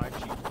lotion outside.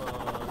 Cheap.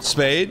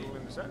 Spade.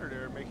 In the center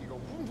there, make you go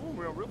boom boom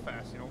real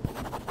fast, you know.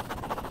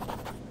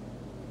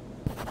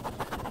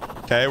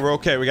 Okay, we're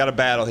okay. We got a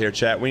battle here,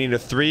 chat. We need a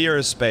 3 or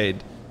a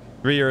spade.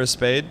 3 or a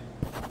spade.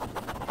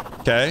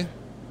 Okay.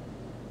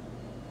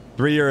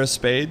 3 or a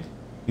spade.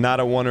 Not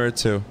a 1 or a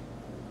 2.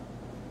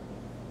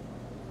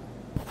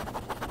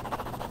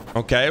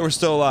 Okay, we're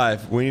still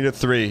alive. We need a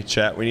 3,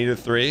 chat. We need a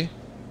 3.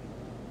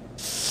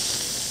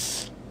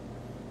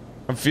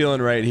 I'm feeling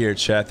right here,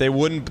 chat. They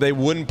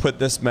wouldn't put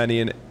this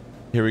many in.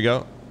 Here we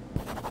go.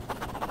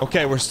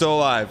 Okay, we're still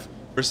alive.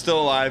 We're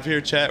still alive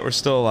here, chat. We're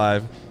still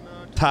alive.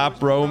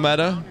 Top row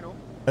meta.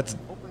 That's.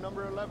 Open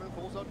number 11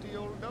 pulls up the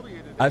old W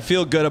today. I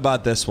feel good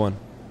about this one.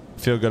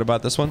 Feel good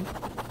about this one.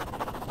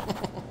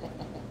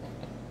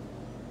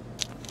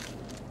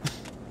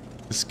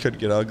 This could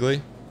get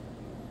ugly.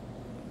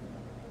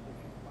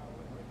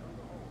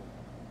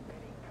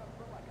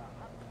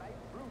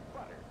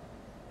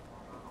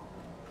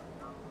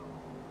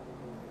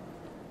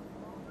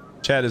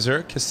 Chad, is there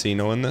a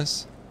casino in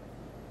this?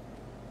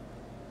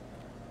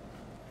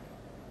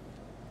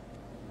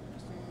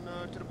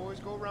 To the boys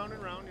go round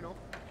and round, you know.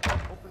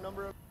 Open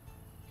number of.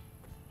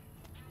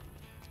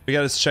 We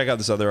gotta check out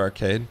this other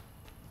arcade.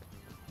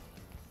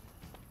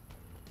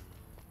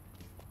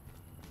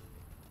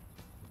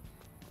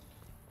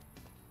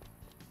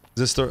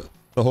 Is this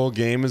the whole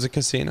game is a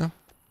casino?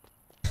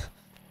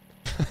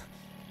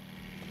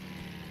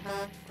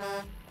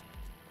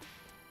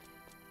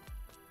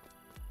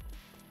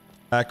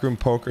 Backroom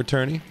poker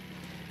tourney.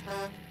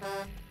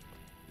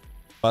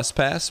 Bus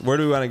pass. Where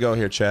do we want to go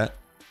here, chat?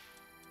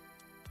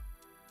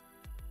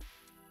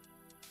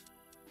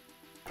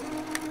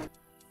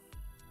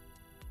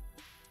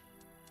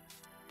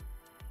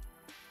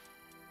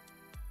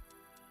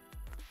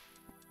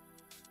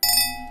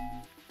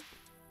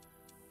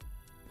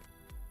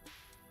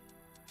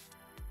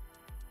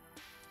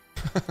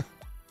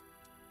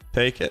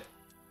 Take it.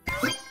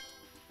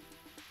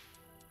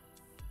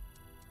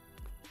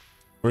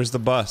 Where's the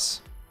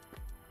bus?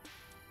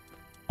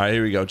 All right,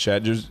 here we go,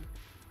 Chad. Just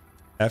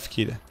F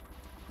key to.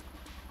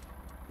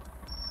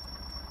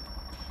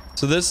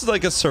 So this is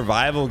like a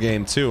survival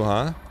game too,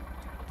 huh?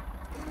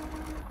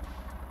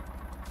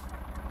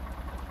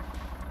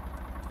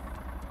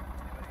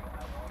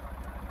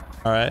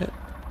 All right.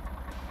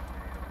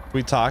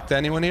 We talk to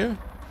anyone here?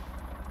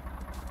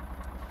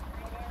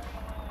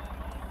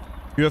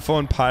 UFO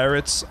and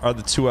Pirates are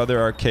the two other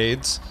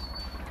arcades.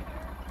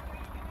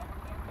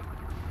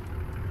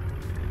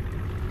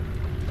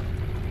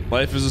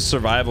 Life is a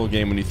survival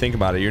game when you think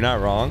about it. You're not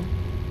wrong.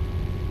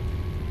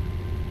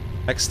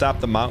 Next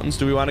stop, the mountains.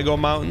 Do we want to go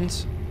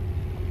mountains?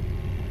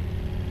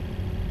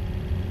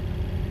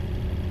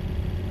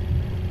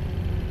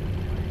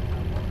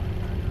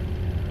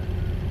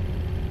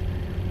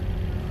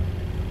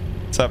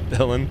 What's up,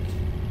 Dylan?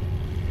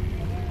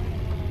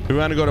 Do we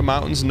want to go to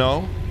mountains?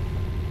 No.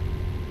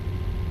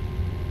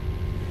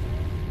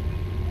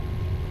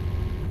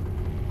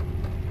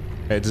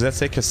 Okay, does that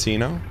say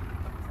casino?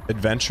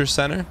 Adventure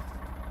center?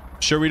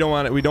 Sure, we don't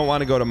want it. We don't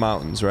want to go to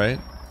mountains, right?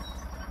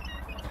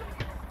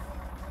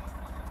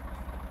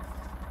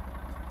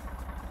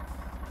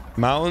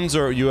 Mountains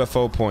or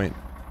UFO point?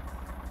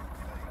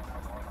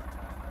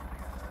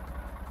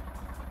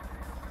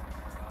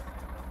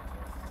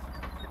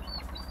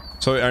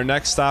 So our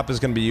next stop is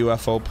going to be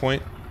UFO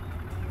point.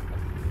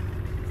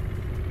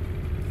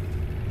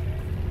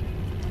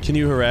 Can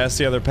you harass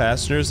the other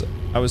passengers?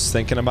 I was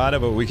thinking about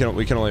it, but we can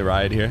only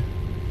ride here.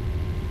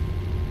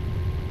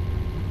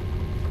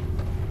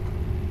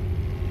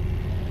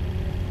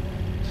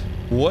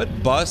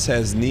 What bus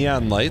has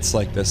neon lights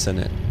like this in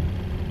it?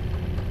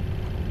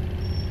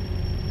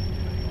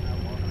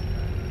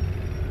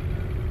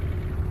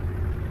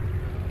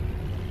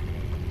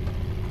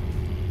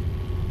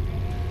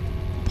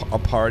 A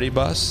party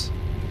bus?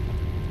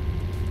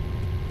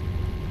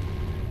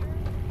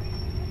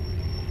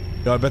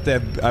 Yo, I bet they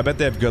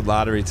have good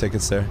lottery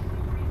tickets there.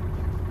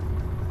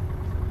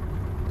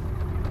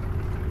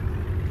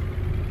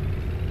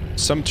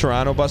 Some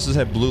Toronto buses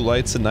have blue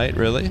lights at night,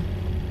 really?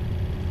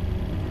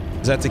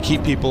 Is that to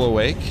keep people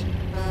awake?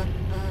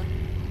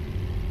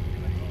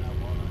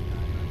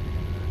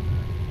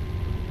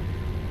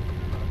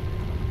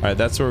 All right,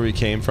 that's where we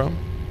came from.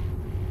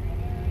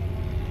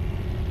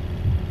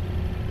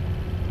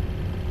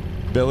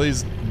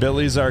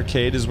 Billy's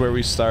Arcade is where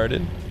we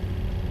started.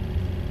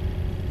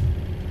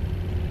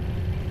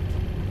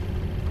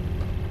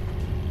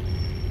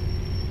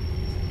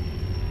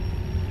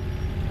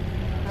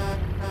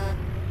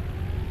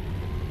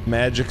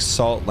 Magic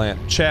salt lamp.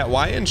 Chat,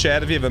 why in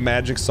chat if you have a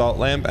magic salt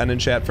lamp and in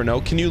chat for no?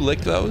 Can you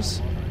lick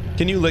those?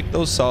 Can you lick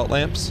those salt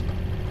lamps?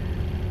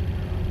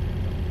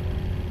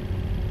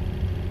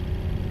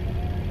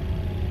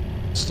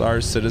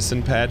 Star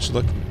Citizen patch,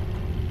 look.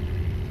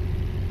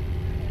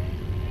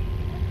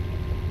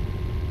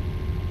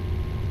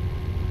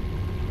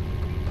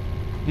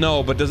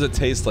 No, but does it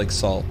taste like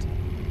salt?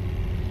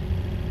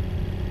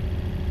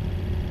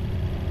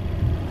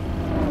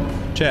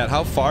 Chat,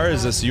 how far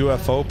is this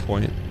UFO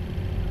point?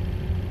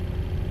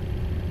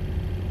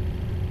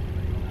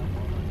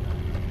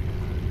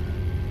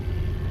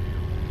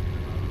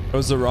 That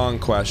was the wrong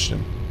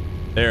question.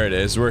 There it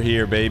is. We're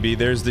here, baby.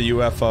 There's the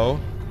UFO.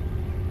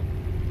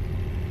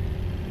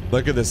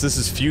 Look at this. This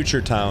is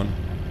Future Town.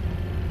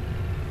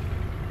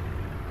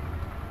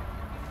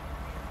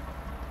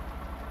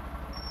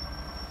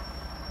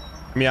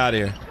 Get me out of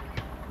here.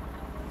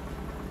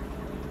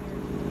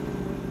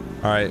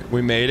 All right,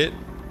 we made it.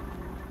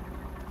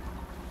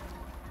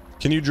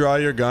 Can you draw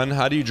your gun?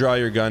 How do you draw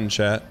your gun,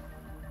 chat?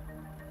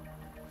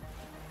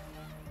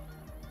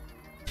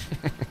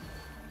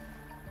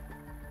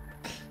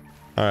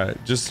 All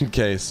right, just in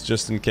case,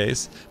 just in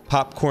case.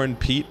 Popcorn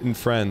Pete and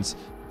friends.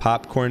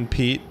 Popcorn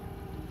Pete.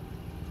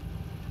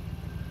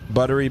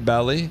 Buttery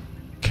Belly.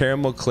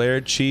 Caramel Claire.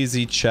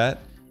 Cheesy Chet.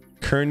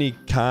 Kearney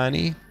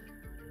Connie.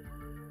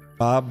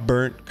 Bob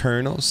Burnt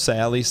Colonel.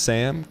 Sally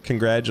Sam.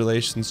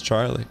 Congratulations,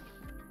 Charlie.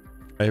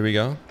 Here we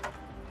go.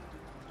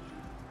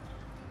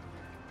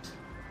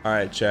 All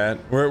right, Chad.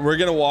 We're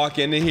gonna walk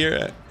into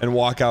here and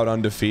walk out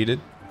undefeated.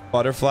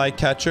 Butterfly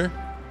catcher.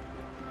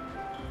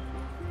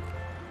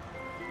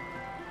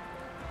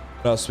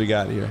 What else we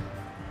got here?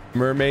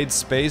 Mermaid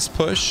space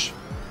push.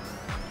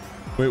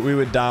 We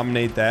would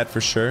dominate that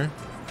for sure.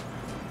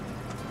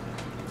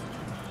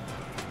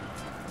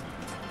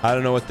 I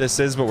don't know what this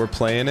is, but we're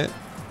playing it.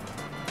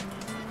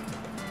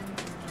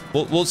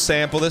 We'll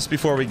sample this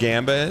before we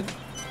gamba it.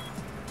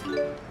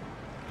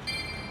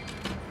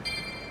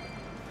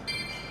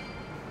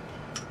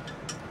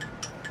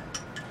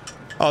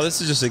 Oh,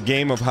 this is just a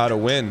game of how to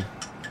win.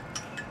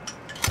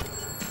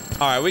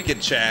 All right, we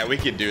could chat. We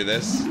could do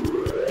this.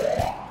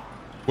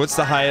 What's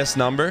the highest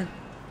number?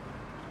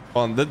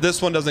 Well, this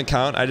one doesn't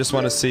count. I just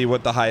want to see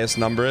what the highest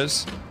number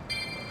is.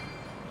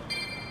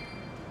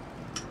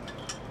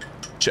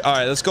 All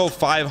right, let's go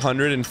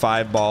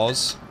 505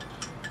 balls.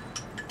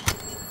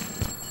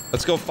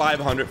 Let's go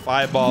 500.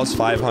 5 balls,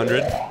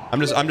 500. I'm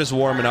just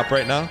warming up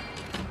right now.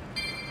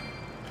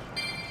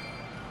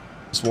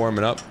 Just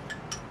warming up.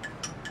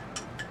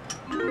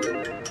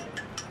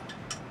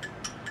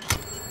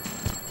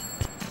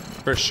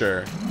 For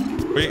sure.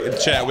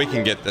 Chat, we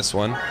can get this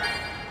one.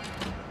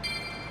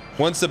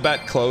 Once the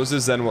bet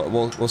closes, then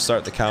we'll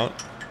start the count.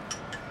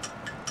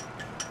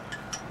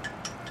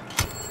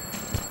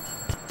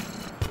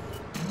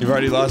 You've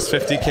already lost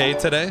 50K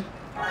today?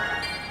 All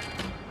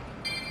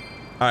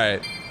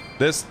right.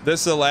 This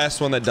is the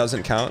last one that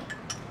doesn't count.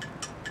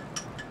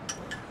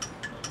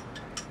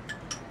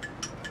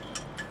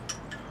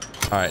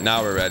 All right,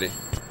 now we're ready.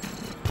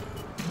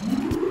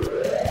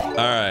 All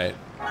right.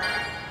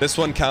 This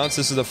one counts.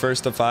 This is the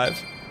first of 5.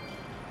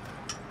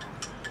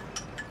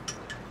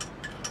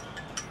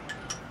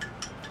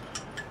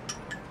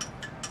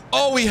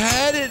 Oh, we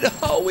had it.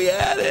 Oh, we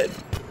had it.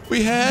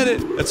 We had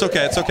it. It's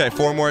okay. It's okay.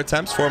 4 more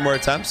attempts. 4 more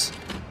attempts.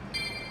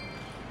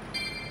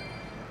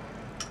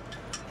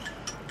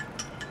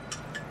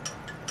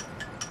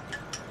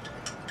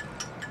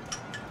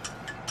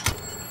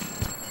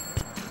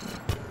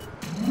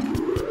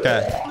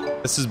 Okay.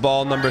 This is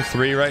ball number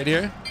 3 right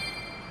here.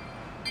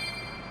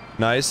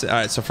 Nice. All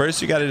right, so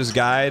first you got to just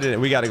guide,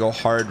 and we got to go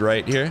hard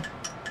right here.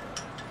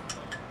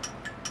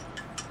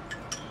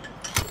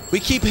 We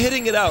keep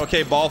hitting it out.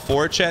 Okay, ball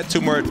 4, chat. 2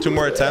 more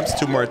attempts.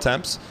 2 more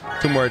attempts.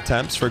 2 more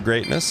attempts for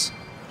greatness.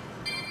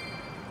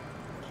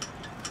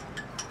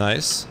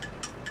 Nice.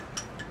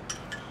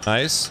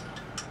 Nice.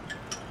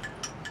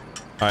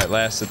 All right,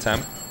 last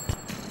attempt.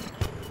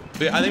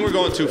 I think we're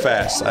going too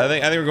fast. I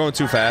think we're going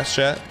too fast,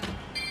 chat.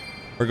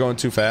 We're going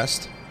too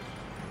fast.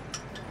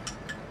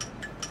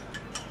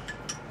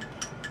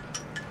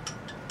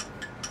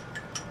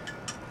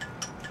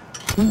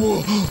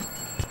 Whoa.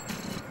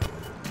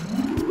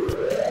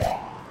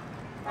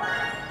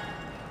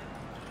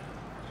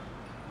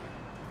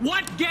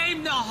 What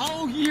game the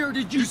whole year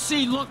did you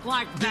see look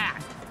like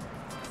that?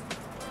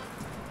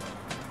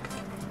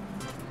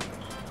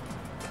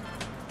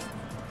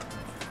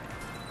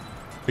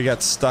 We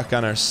got stuck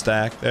on our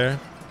stack there.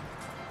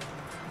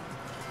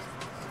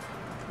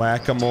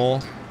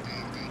 Whack-a-mole.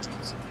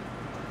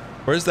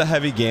 Where's the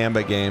heavy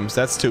gamba games?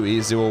 That's too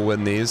easy. We'll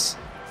win these.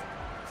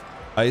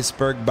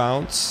 Iceberg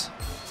bounce.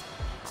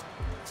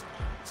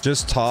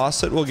 Just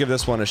toss it. We'll give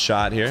this one a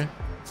shot here.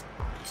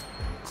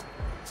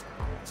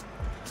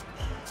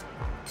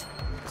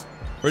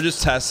 We're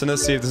just testing to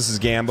see if this is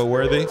gamba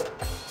worthy.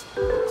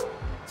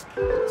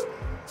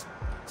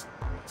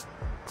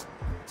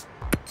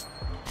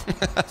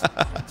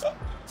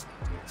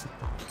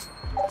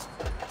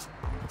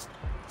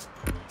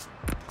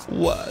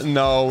 What?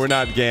 No, we're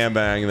not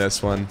gambaing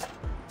this one.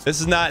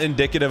 This is not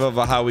indicative of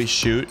how we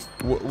shoot.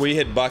 We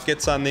hit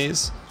buckets on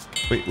these.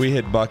 We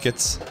hit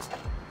buckets.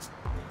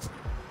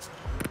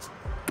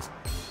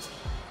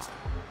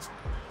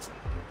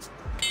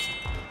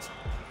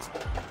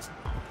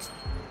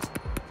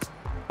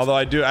 Although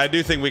I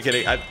do think we could,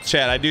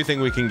 chat. I do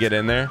think we can get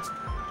in there.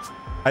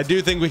 I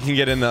do think we can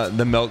get in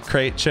the milk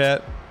crate,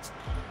 chat.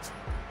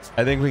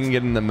 I think we can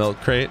get in the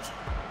milk crate.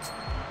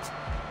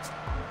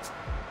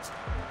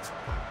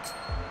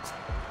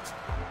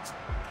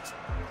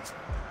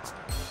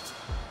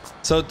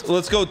 So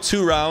let's go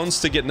 2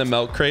 rounds to get in the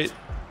milk crate.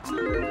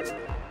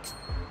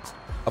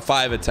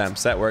 5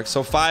 attempts, that works.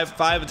 So five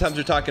attempts.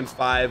 We're talking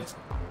five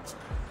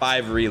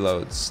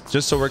reloads.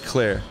 Just so we're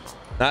clear,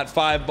 not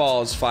 5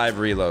 balls, 5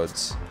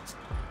 reloads.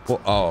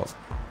 Well, oh,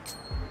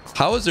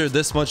 how is there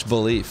this much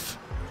belief?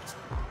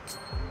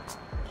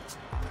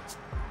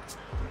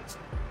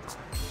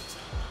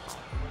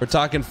 We're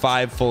talking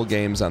 5 full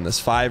games on this,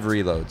 5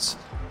 reloads.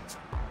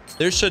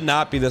 There should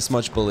not be this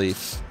much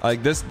belief.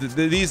 Like this,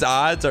 these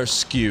odds are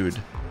skewed.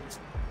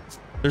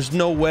 There's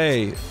no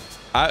way.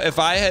 If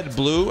I had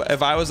blue,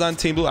 if I was on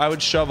team blue, I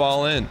would shove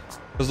all in.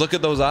 Because look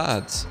at those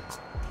odds.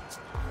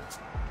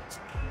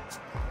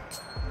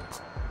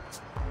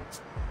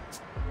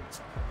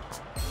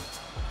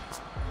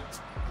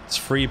 It's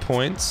free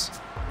points.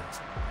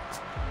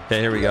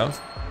 Okay, here we go.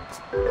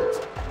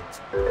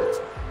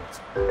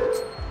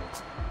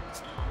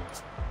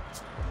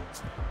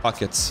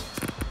 Buckets.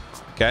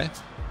 Okay.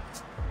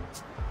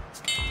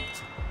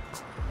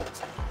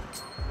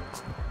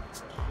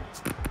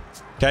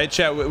 Okay,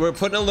 chat. We're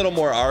putting a little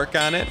more arc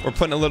on it. We're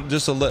putting a little,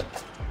 just a little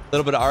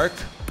bit of arc.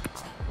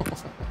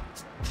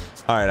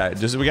 All right,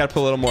 just we got to put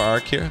a little more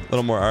arc here. A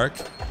little more arc.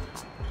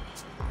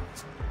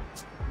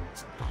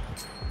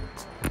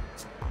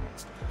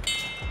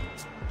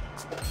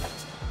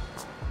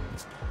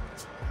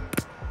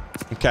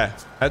 Okay,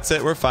 that's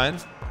it. We're fine.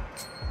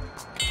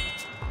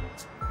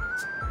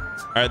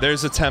 All right,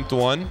 there's attempt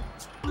 1.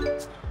 All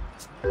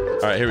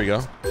right, here we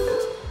go.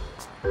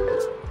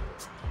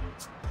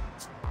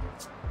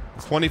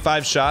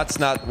 25 shots,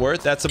 not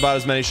worth. That's about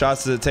as many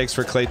shots as it takes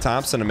for Klay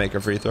Thompson to make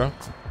a free throw.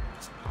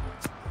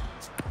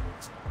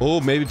 Oh,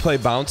 maybe play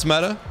bounce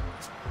meta.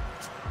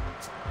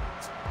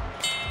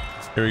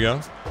 Here we go.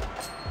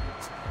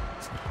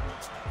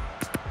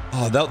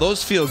 Oh,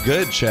 those feel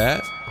good,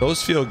 chat.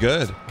 Those feel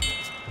good.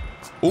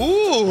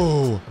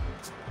 Ooh.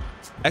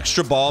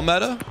 Extra ball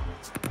meta.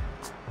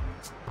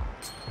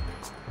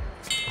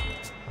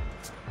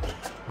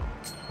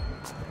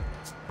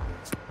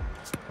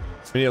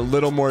 We need a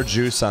little more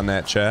juice on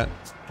that, chat.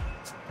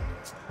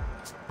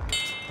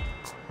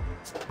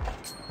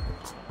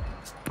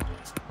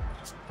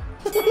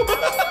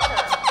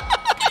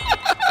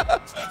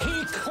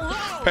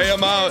 Pay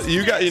him out.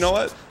 You know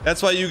what?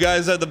 That's why you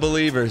guys are the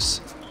believers.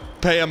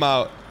 Pay him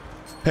out.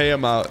 Pay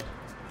him out.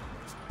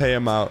 Pay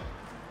him out.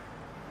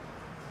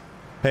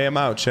 Pay him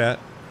out, chat.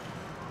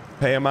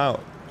 Pay him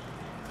out.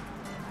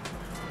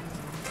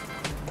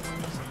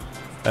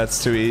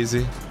 That's too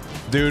easy.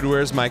 Dude,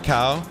 where's my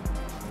cow?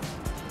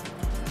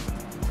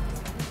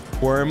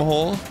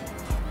 Wormhole.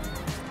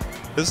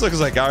 This looks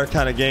like our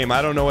kind of game.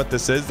 I don't know what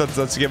this is.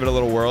 Let's give it a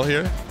little whirl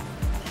here.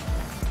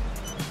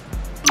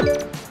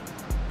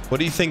 What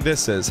do you think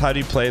this is? How do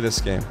you play this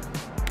game?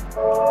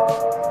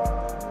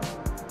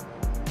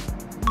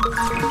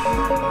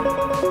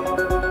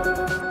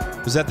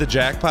 Is that the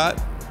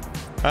jackpot?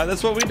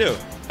 That's what we do.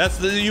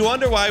 You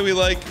wonder why we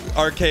like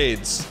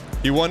arcades.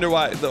 You wonder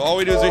why. All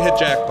we do is we hit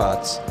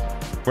jackpots.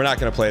 We're not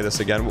gonna play this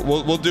again.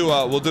 We'll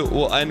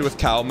end with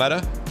cow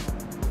meta.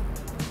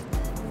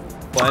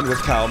 We'll end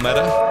with cow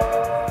meta.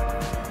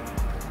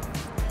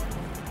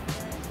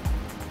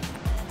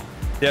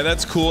 Yeah,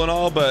 that's cool and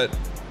all, but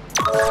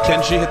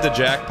can she hit the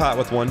jackpot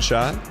with 1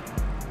 shot?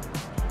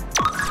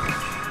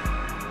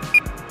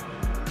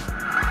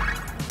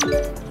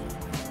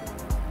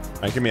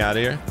 All right, get me out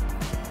of here.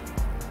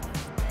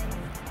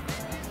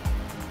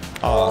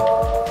 Aw.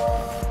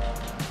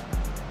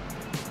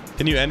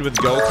 Can you end with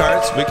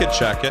go-karts? We could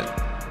check it.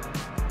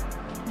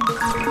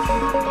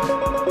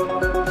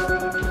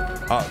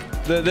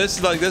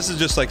 This is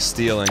just like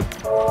stealing.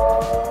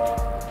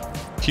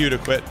 Q to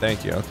quit.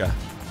 Thank you. Okay.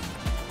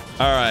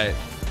 All right.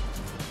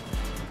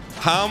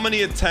 How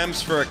many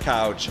attempts for a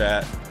cow,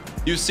 chat?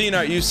 You've seen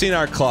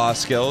our claw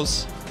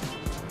skills.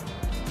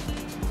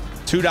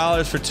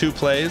 $2 for 2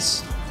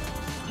 plays.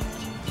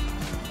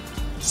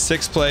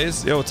 6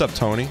 plays. Yo, what's up,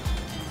 Tony?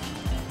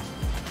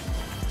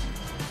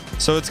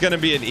 So it's gonna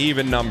be an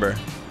even number.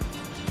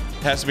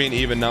 It has to be an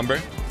even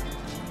number.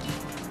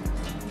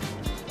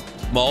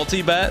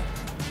 Multi-bet.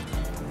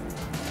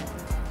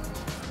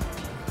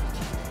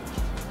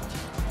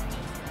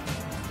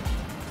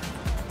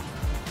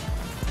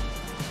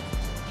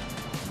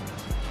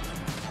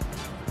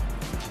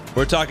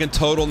 We're talking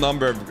total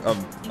number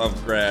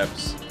of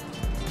grabs.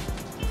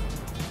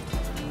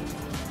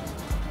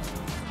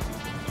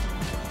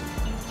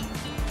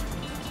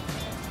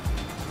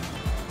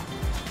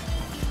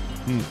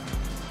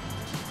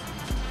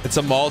 It's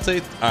a multi?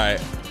 All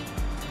right.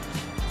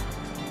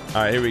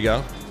 All right, here we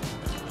go.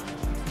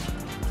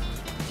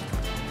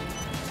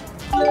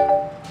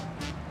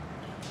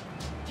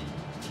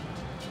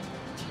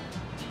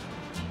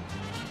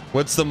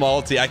 What's the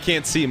multi? I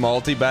can't see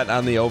multi-bet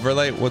on the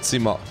overlay. What's the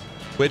multi?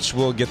 Which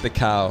will get the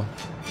cow?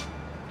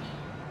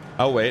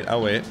 I'll wait.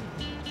 I'll wait.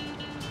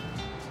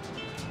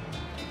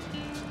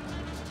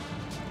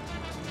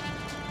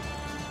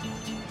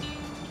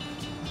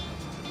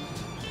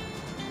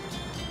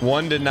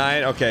 One to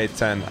 9. Okay,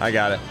 10. I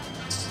got it.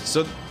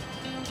 So, all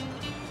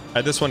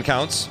right, this one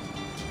counts.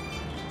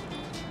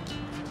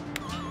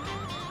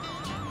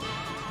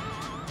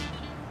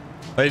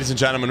 Ladies and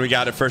gentlemen, we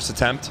got it first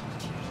attempt.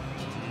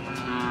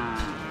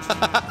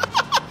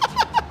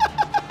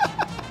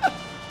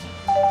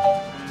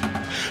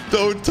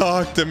 Don't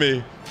talk to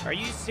me. Are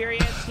you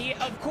serious?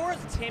 Of course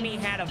Timmy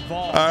had a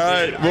ball. All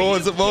right.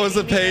 What was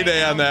the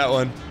payday on that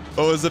one?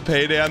 What was the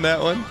payday on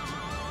that one?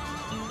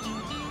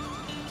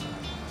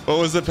 What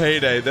was the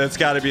payday? That's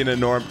got to be an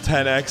enormous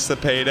 10x the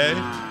payday.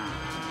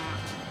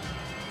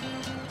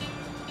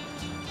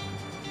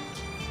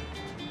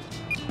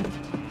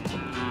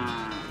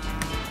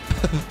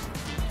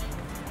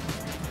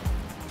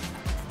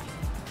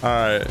 All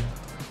right.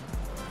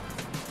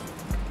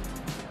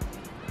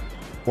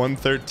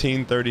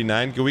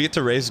 113.39. Do we get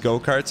to race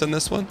go-karts on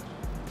this one?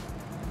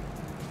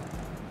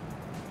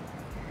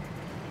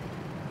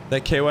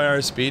 That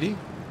KYR speedy?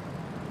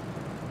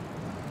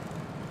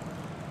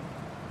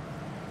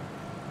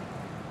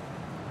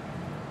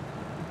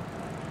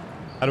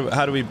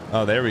 How do we?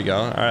 Oh, there we go.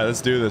 All right, let's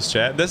do this,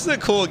 chat. This is a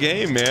cool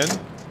game, man.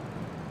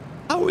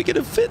 How are we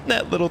gonna fit in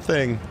that little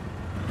thing?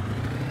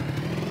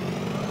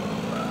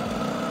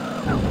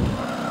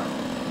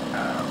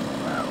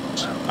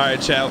 All right,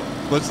 chat.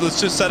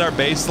 Let's just set our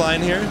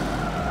baseline here.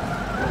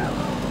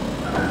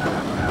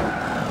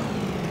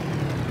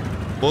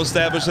 We'll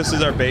establish this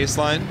as our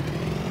baseline.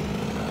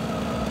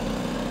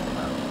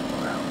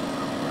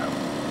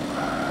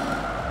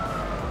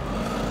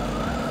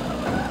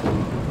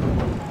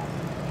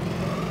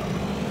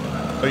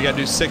 Oh, you gotta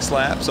do 6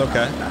 laps?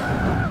 Okay.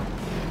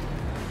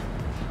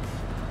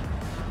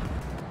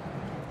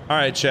 All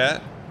right,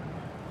 chat.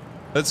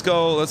 Let's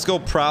go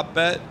prop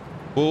bet.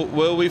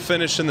 Will we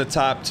finish in the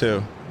top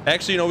 2?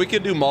 Actually, you know, we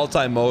could do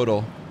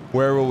multimodal.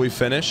 Where will we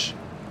finish?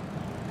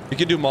 We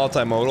could do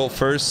multimodal.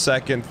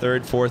 1st, 2nd,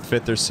 3rd, 4th,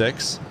 5th, or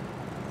 6th.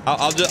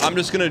 I'm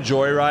just gonna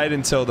joyride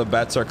until the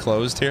bets are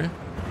closed here.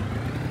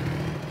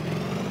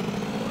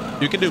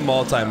 You can do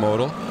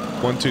multimodal.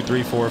 1, 2,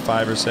 3, 4,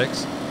 5, or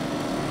 6.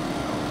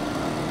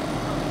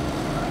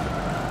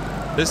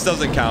 This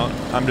doesn't count.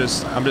 I'm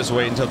just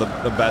waiting until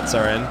the bets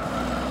are in.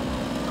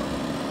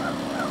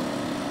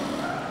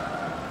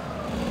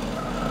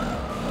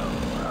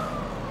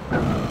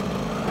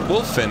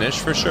 We'll finish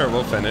for sure.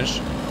 We'll finish.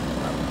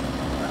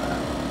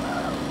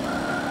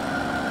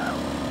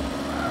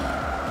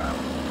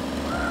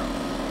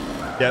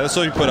 Yeah, this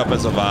will be put up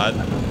as a VOD.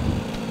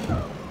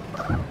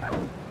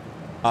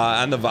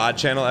 On the VOD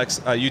channel,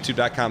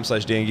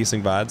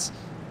 youtube.com/DanGheeslingVods.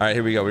 All right,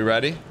 here we go. We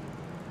ready?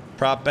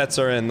 Prop bets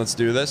are in. Let's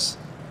do this.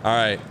 All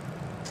right.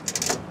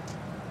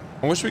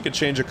 I wish we could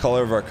change the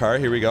color of our car.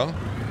 Here we go.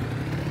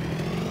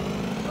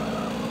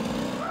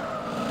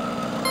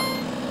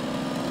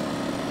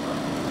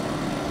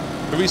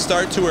 Did we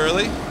start too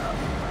early?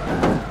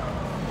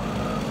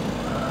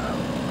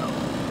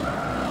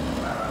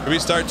 Did we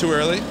start too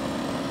early?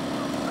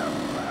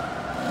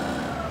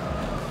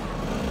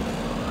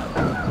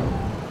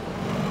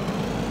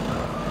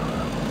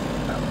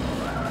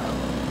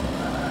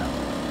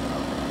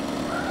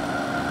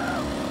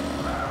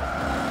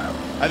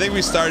 I think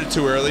we started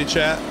too early,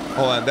 chat.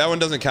 Hold on, that one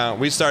doesn't count.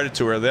 We started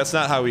too early. That's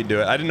not how we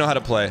do it. I didn't know how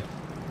to play.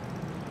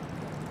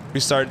 We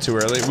started too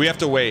early. We have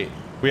to wait.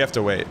 We have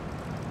to wait.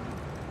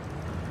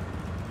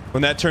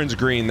 When that turns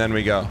green, then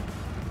we go.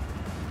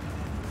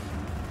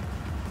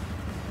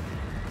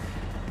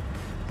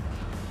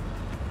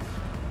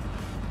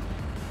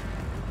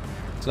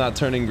 It's not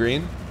turning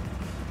green?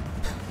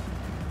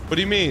 What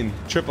do you mean?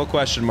 Triple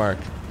question mark.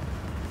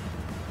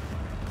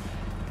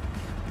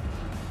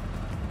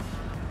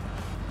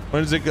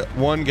 When does it go?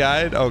 One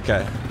guide?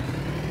 Okay.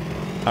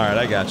 All right,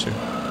 I got you.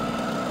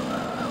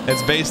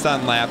 It's based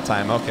on lap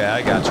time. Okay,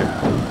 I got you.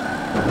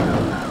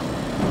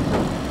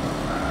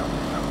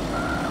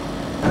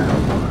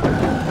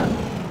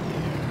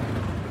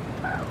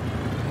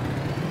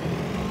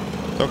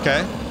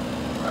 Okay.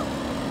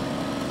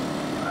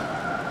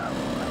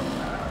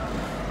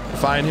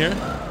 We're fine here.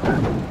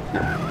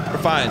 We're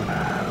fine.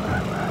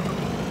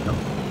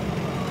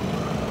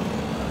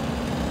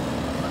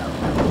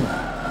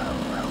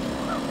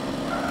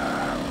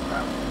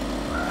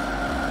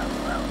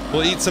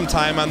 We'll eat some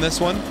time on this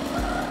one.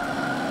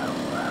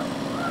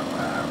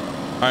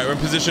 All right, we're in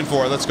position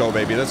 4. Let's go,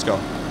 baby. Let's go.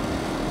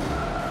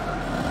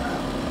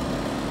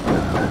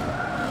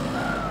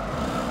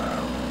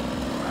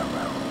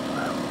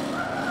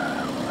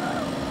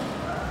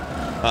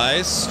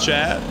 Nice,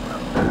 chat.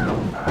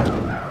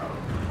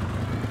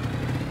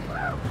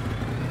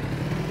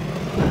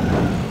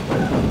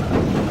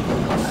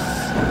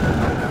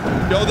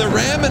 Yo, they're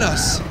ramming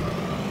us.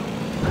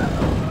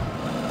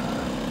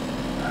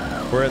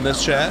 We're in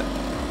this chat.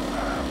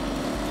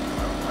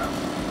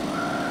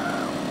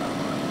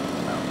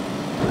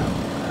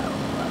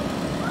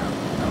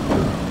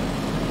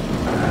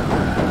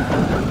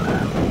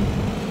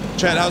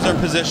 Chat, how's our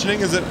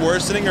positioning? Is it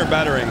worsening or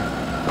bettering?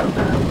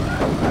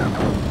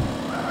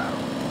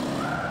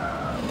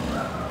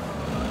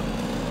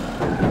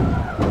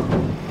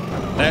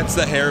 That's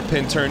the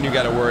hairpin turn you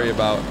got to worry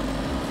about.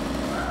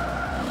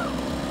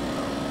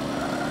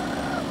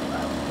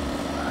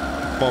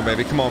 Come on,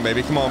 baby. Come on,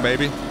 baby. Come on,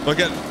 baby. Look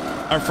at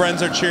our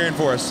friends are cheering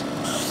for us.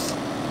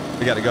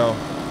 We got to go.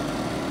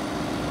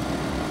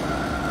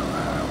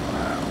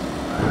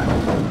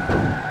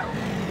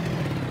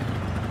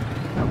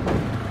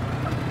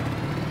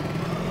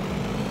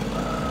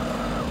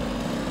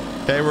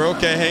 Okay, we're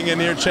okay. Hang in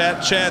here,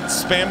 chat. Chat,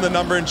 spam the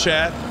number in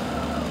chat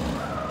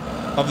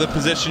of the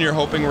position you're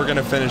hoping we're going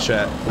to finish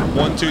at.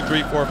 1, 2,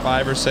 3, 4,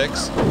 5, or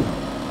 6.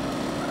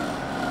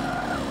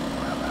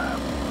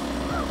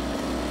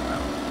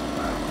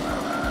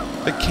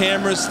 The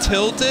camera's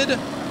tilted.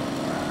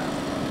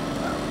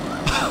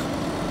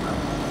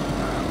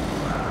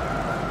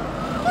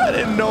 I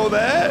didn't know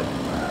that.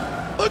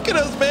 Look at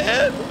us,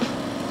 man.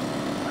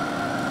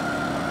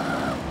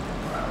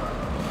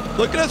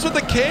 Look at us with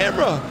the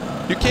camera.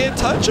 You can't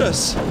touch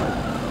us.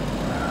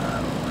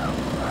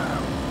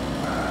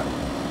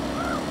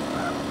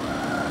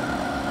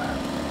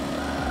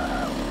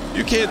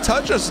 You can't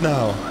touch us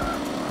now.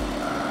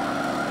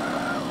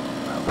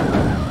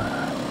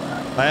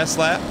 Last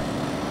lap.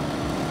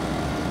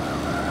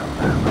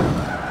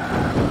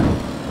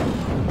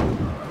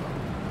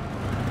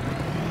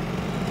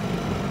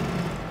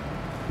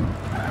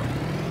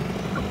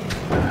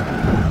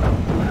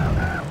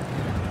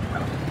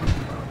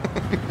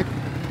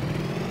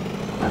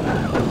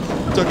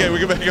 okay. We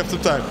can make up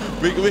some time.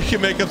 We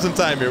can make up some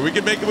time here. We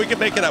can make it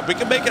up. We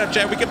can make it up,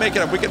 chat. We can make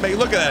it up. We can make.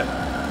 Look at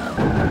that.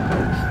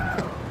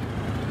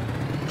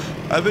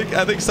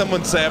 I think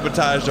someone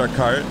sabotaged our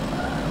cart.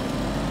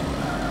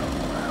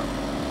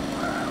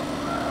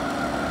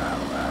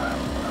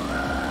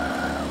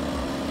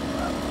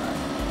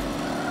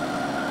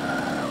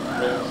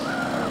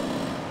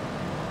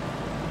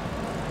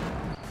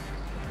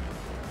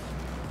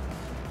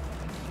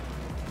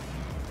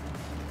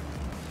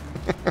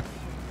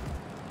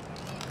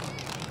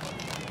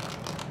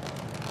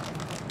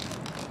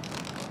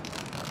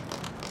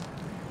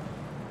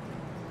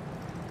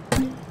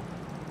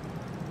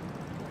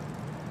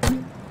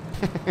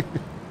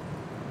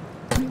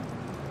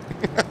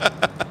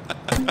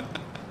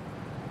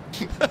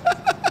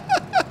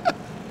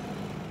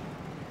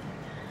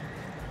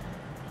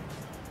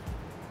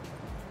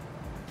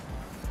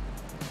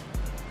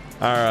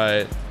 All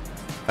right,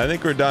 I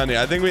think we're done here.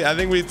 I think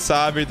we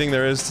saw everything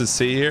there is to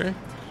see here.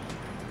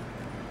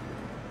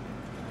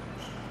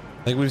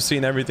 I think we've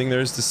seen everything there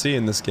is to see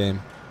in this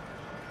game.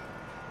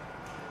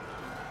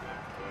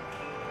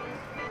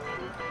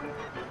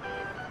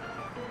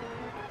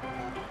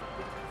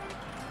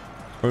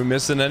 Are we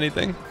missing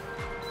anything?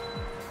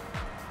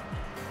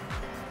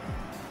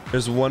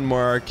 There's one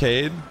more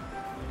arcade.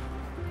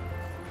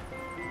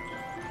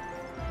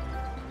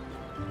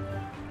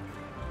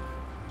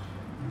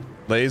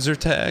 Laser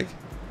tag.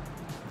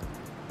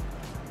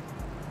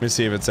 Let me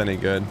see if it's any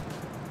good.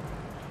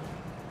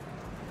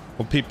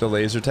 We'll peep the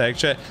laser tag.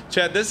 Chat,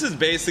 this is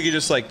basically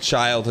just like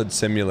childhood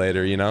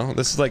simulator, you know?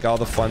 This is like all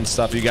the fun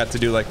stuff you got to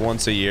do like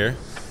once a year.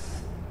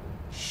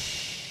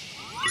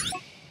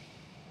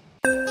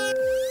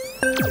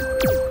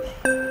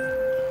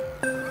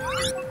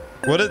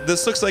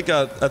 This looks like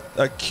a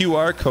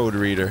QR code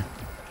reader.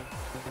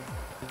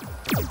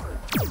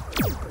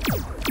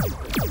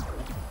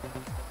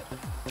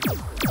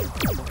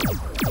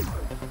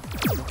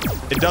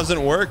 It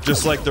doesn't work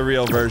just like the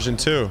real version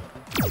too.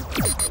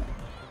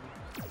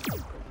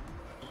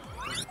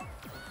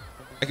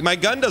 Like my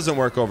gun doesn't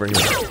work over here.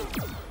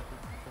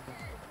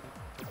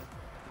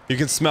 You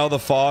can smell the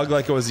fog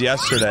like it was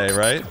yesterday,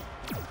 right?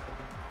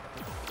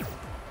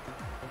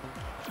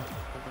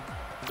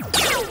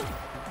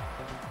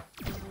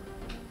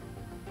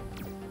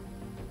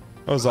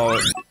 That was all.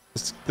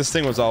 This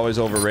thing was always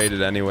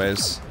overrated,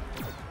 anyways.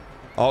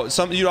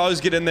 You'd always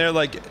get in there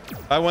like.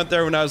 I went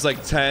there when I was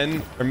like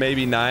 10 or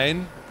maybe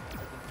 9.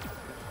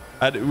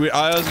 I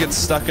always get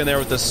stuck in there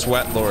with the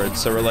sweat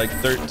lords. So we're like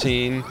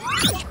 13,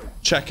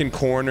 checking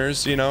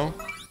corners, you know,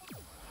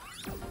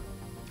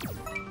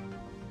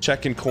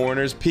 checking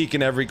corners,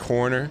 peeking every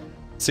corner.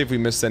 See if we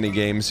missed any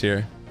games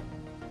here.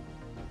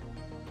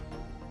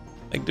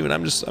 Like, dude,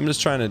 I'm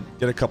just trying to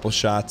get a couple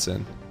shots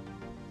in.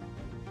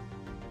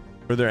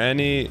 Were there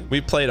any?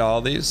 We played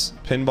all these.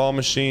 Pinball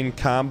machine,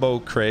 combo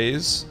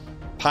craze,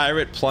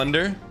 pirate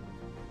plunder.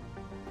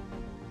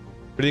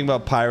 What do you think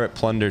about pirate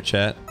plunder,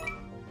 chat?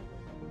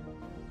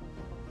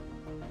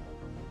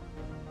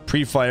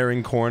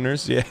 Pre-firing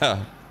corners,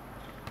 yeah.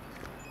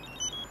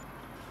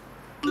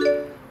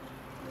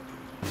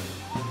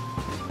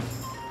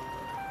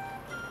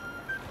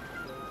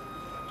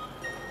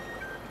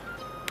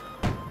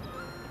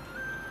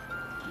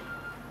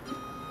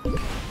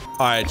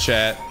 All right,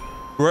 chat.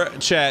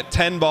 Chat,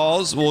 10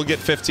 balls, we'll get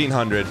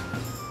 1,500.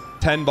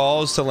 10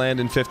 balls to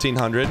land in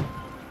 1,500.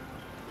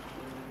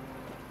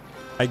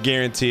 I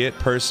guarantee it,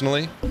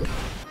 personally.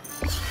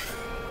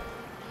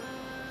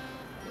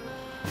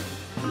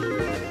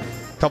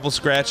 Couple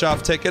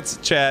scratch-off tickets.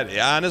 Chat,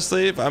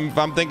 honestly, if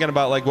I'm thinking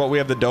about like what we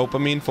have the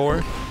dopamine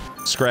for,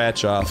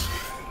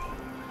 scratch-off.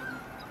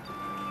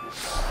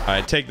 All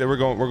right, take that. We're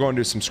going to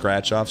do some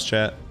scratch-offs,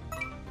 chat.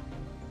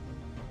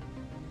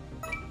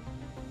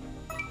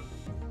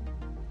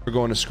 We're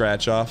going to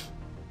scratch off.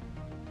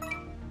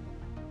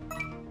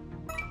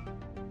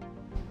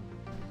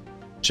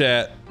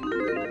 Chat.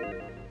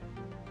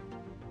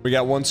 We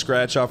got one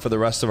scratch off for the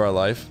rest of our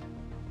life.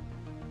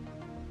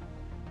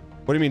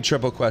 What do you mean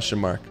triple question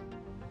mark?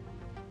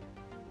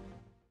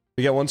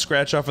 We got one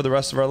scratch off for the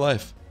rest of our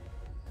life.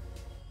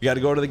 We got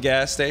to go to the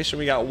gas station.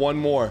 We got one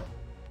more.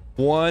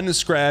 One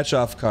scratch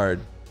off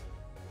card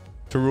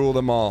to rule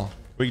them all.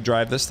 We can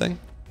drive this thing.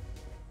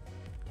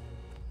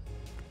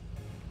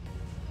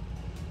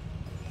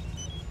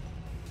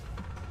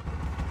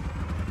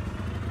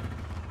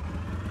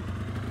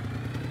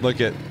 Look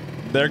at,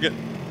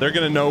 they're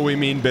gonna know we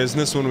mean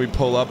business when we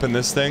pull up in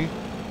this thing.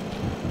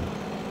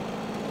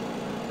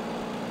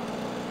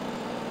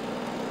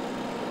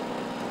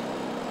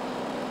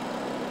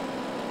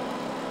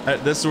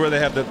 This is where they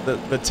have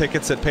the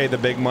tickets that pay the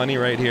big money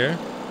right here.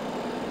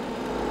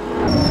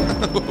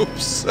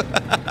 Oops. All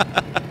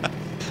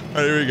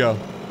right, here we go.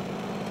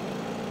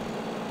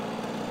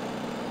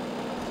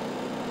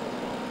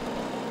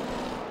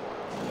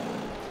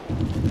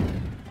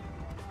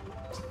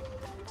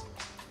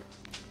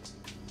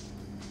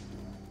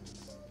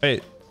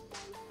 Wait.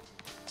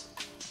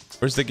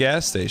 Where's the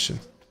gas station?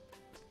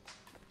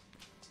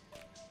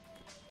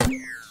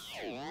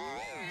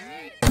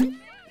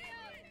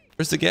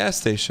 Where's the gas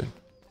station?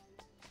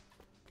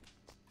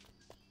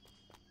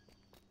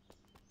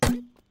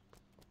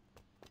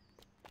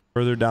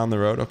 Further down the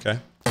road. Okay.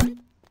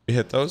 We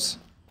hit those.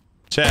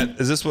 Chat,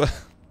 is this what...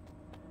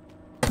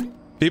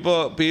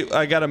 People,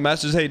 I got a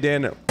message. Hey,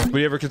 Dan, would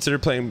you ever consider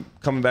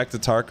coming back to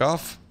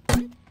Tarkov?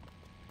 I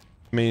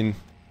mean,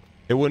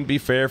 it wouldn't be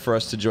fair for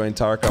us to join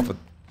Tarkov with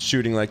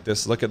shooting like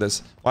this. Look at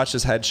this. Watch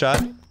this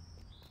headshot.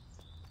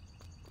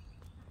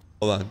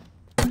 Hold on.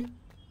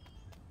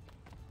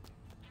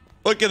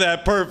 Look at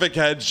that perfect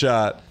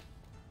headshot.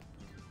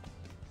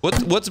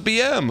 What's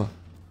BM?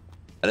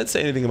 I didn't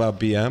say anything about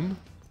BM.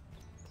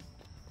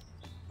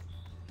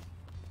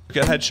 Look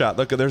at headshot.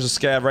 Look at, there's a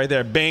scav right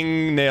there.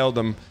 Bing, nailed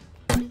him.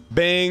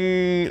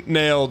 Bing,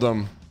 nailed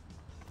him.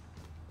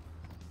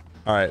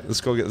 All right,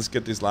 let's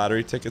get these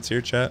lottery tickets here,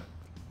 chat.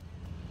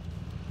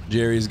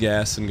 Jerry's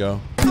gas and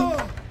go.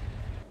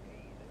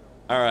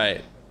 All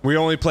right, we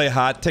only play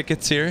hot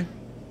tickets here.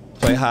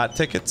 Play hot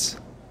tickets.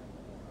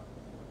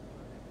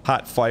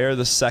 Hot fire,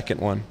 the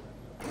second one.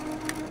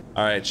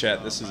 All right,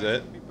 chat, this is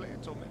it.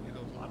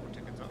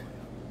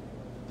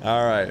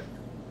 All right.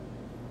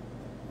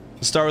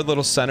 Let's start with a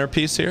little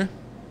centerpiece here.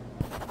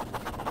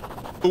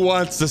 Who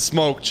wants the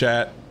smoke,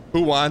 chat?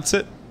 Who wants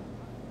it?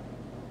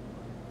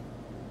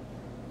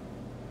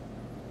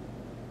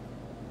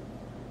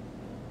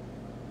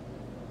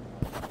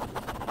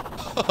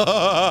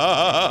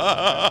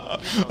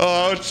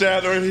 Oh,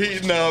 chat, we're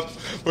heating up.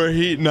 We're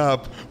heating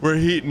up. We're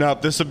heating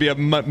up. This will be a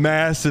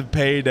massive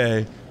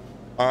payday.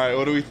 All right,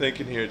 what are we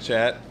thinking here,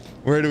 chat?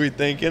 Where are we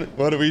thinking?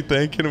 What are we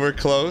thinking? We're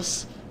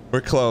close.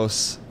 We're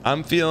close.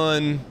 I'm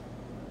feeling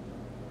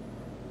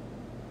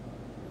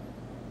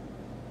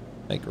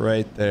like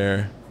right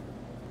there.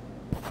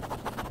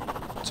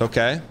 It's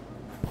okay.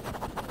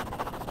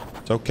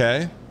 It's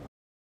okay.